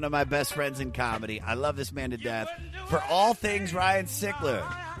gentlemen, one of my best friends in comedy. I love this man to death. For all things Ryan Sickler,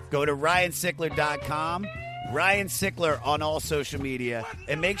 go to ryansickler.com. Ryan Sickler on all social media.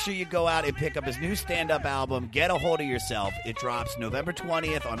 And make sure you go out and pick up his new stand-up album, Get a Hold of Yourself. It drops November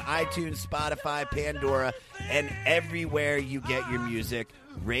 20th on iTunes, Spotify, Pandora, and everywhere you get your music.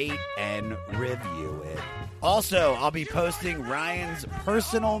 Rate and review it. Also, I'll be posting Ryan's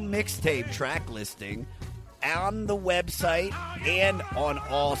personal mixtape track listing on the website and on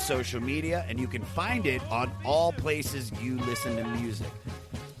all social media, and you can find it on all places you listen to music.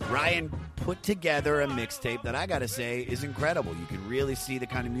 Ryan put together a mixtape that I gotta say is incredible. You can really see the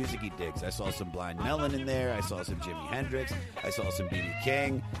kind of music he digs. I saw some Blind Melon in there. I saw some Jimi Hendrix. I saw some B.B.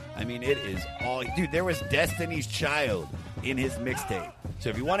 King. I mean, it is all... Dude, there was Destiny's Child in his mixtape. So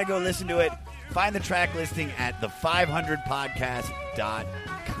if you want to go listen to it, find the track listing at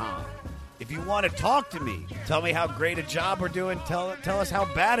the500podcast.com. If you want to talk to me, tell me how great a job we're doing, tell us how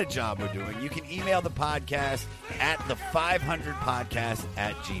bad a job we're doing, you can email the podcast at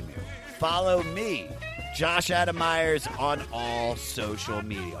the500podcast@gmail. Follow me, Josh Adam Myers, on all social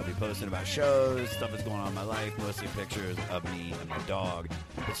media. I'll be posting about shows, stuff that's going on in my life, mostly pictures of me and my dog.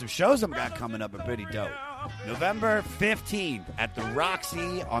 But some shows I've got coming up are pretty dope. November 15th at the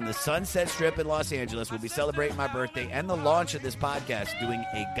Roxy on the Sunset Strip in Los Angeles. We'll be celebrating my birthday and the launch of this podcast, doing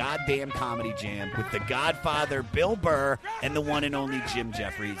a goddamn comedy jam with the Godfather, Bill Burr, and the one and only Jim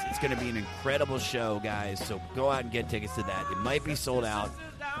Jeffries. It's going to be an incredible show, guys, so go out and get tickets to that. It might be sold out,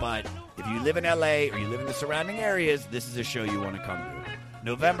 but if you live in L.A. or you live in the surrounding areas, this is a show you want to come to.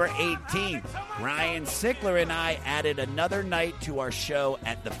 November 18th, Ryan Sickler and I added another night to our show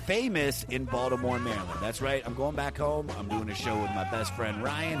at The Famous in Baltimore, Maryland. That's right, I'm going back home. I'm doing a show with my best friend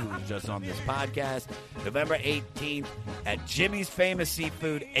Ryan, who was just on this podcast. November 18th at Jimmy's Famous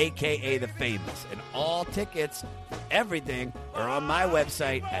Seafood, a.k.a. The Famous. And all tickets, everything, are on my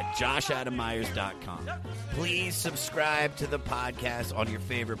website at joshadammyers.com. Please subscribe to the podcast on your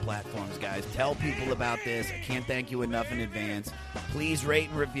favorite platforms, guys. Tell people about this. I can't thank you enough in advance. Please rate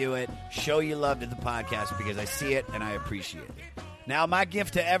and review it. Show your love to the podcast because I see it and I appreciate it. Now, my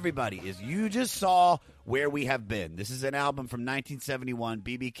gift to everybody is you just saw Where We Have Been. This is an album from 1971,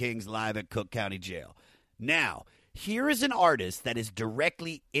 B.B. King's live at Cook County Jail. Now, here is an artist that is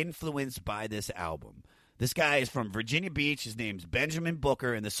directly influenced by this album. This guy is from Virginia Beach. His name's Benjamin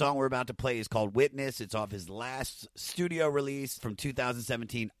Booker, and the song we're about to play is called Witness. It's off his last studio release from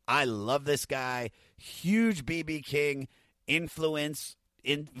 2017. I love this guy. Huge B.B. King influenced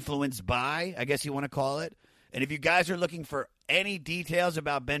by, I guess you want to call it. And if you guys are looking for any details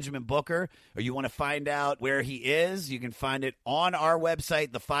about Benjamin Booker, or you want to find out where he is, you can find it on our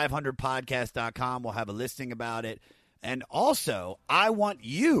website, the500podcast.com. We'll have a listing about it. And also, I want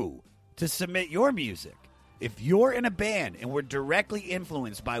you to submit your music. If you're in a band and we're directly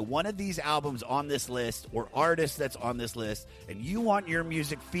influenced by one of these albums on this list or artists that's on this list, and you want your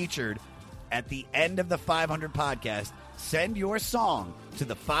music featured at the end of the 500 podcast, send your song to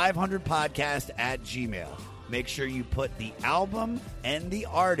the 500podcast@gmail. Make sure you put the album and the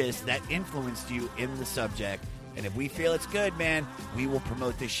artist that influenced you in the subject. And if we feel it's good, man, we will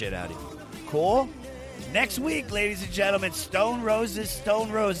promote this shit out of you. Cool? Next week, ladies and gentlemen, Stone Roses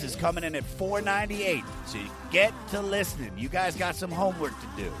coming in at $4.98. So you get to listening. You guys got some homework to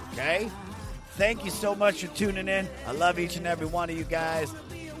do, okay? Thank you so much for tuning in. I love each and every one of you guys.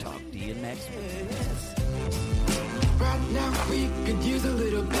 Talk to you next week. Right now we could use a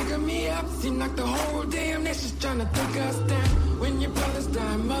little bigger me up. Seem like the whole damn nation's trying to take us down. When your brother's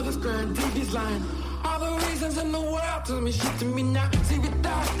dying, mother's crying, TV's lying. All the reasons in the world tell me shit to me now. See, we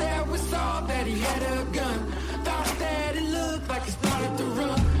thought that we saw that he had a gun. Thought that it looked like he started to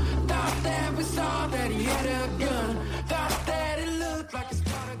run. Thought that we saw that he had a gun. Thought that it looked like he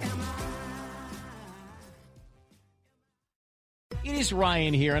started to run. It is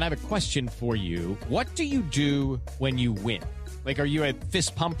Ryan here, and I have a question for you. What do you do when you win? Like, are you a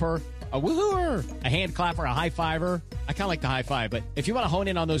fist pumper, a woohooer, a hand clapper, a high fiver? I kind of like the high five, but if you want to hone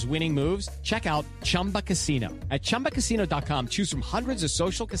in on those winning moves, check out Chumba Casino. At ChumbaCasino.com, choose from hundreds of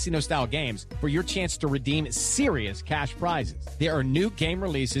social casino-style games for your chance to redeem serious cash prizes. There are new game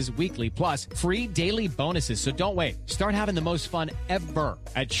releases weekly, plus free daily bonuses, so don't wait. Start having the most fun ever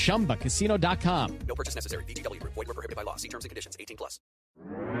at ChumbaCasino.com. No purchase necessary. VGW. Void where prohibited by law. See terms and conditions. 18+.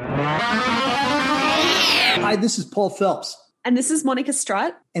 Hi, this is Paul Phelps. And this is Monica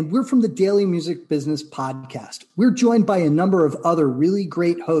Strutt. And we're from the Daily Music Business Podcast. We're joined by a number of other really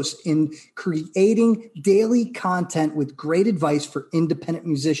great hosts in creating daily content with great advice for independent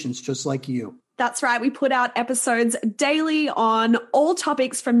musicians just like you. That's right. We put out episodes daily on all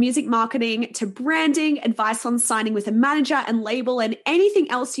topics from music marketing to branding, advice on signing with a manager and label, and anything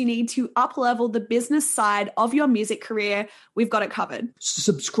else you need to up-level the business side of your music career. We've got it covered.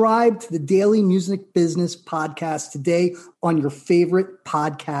 Subscribe to the Daily Music Business Podcast today on your favorite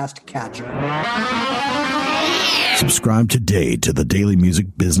podcast catcher. Subscribe today to the Daily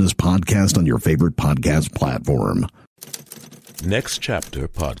Music Business Podcast on your favorite podcast platform. Next Chapter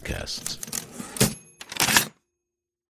Podcasts.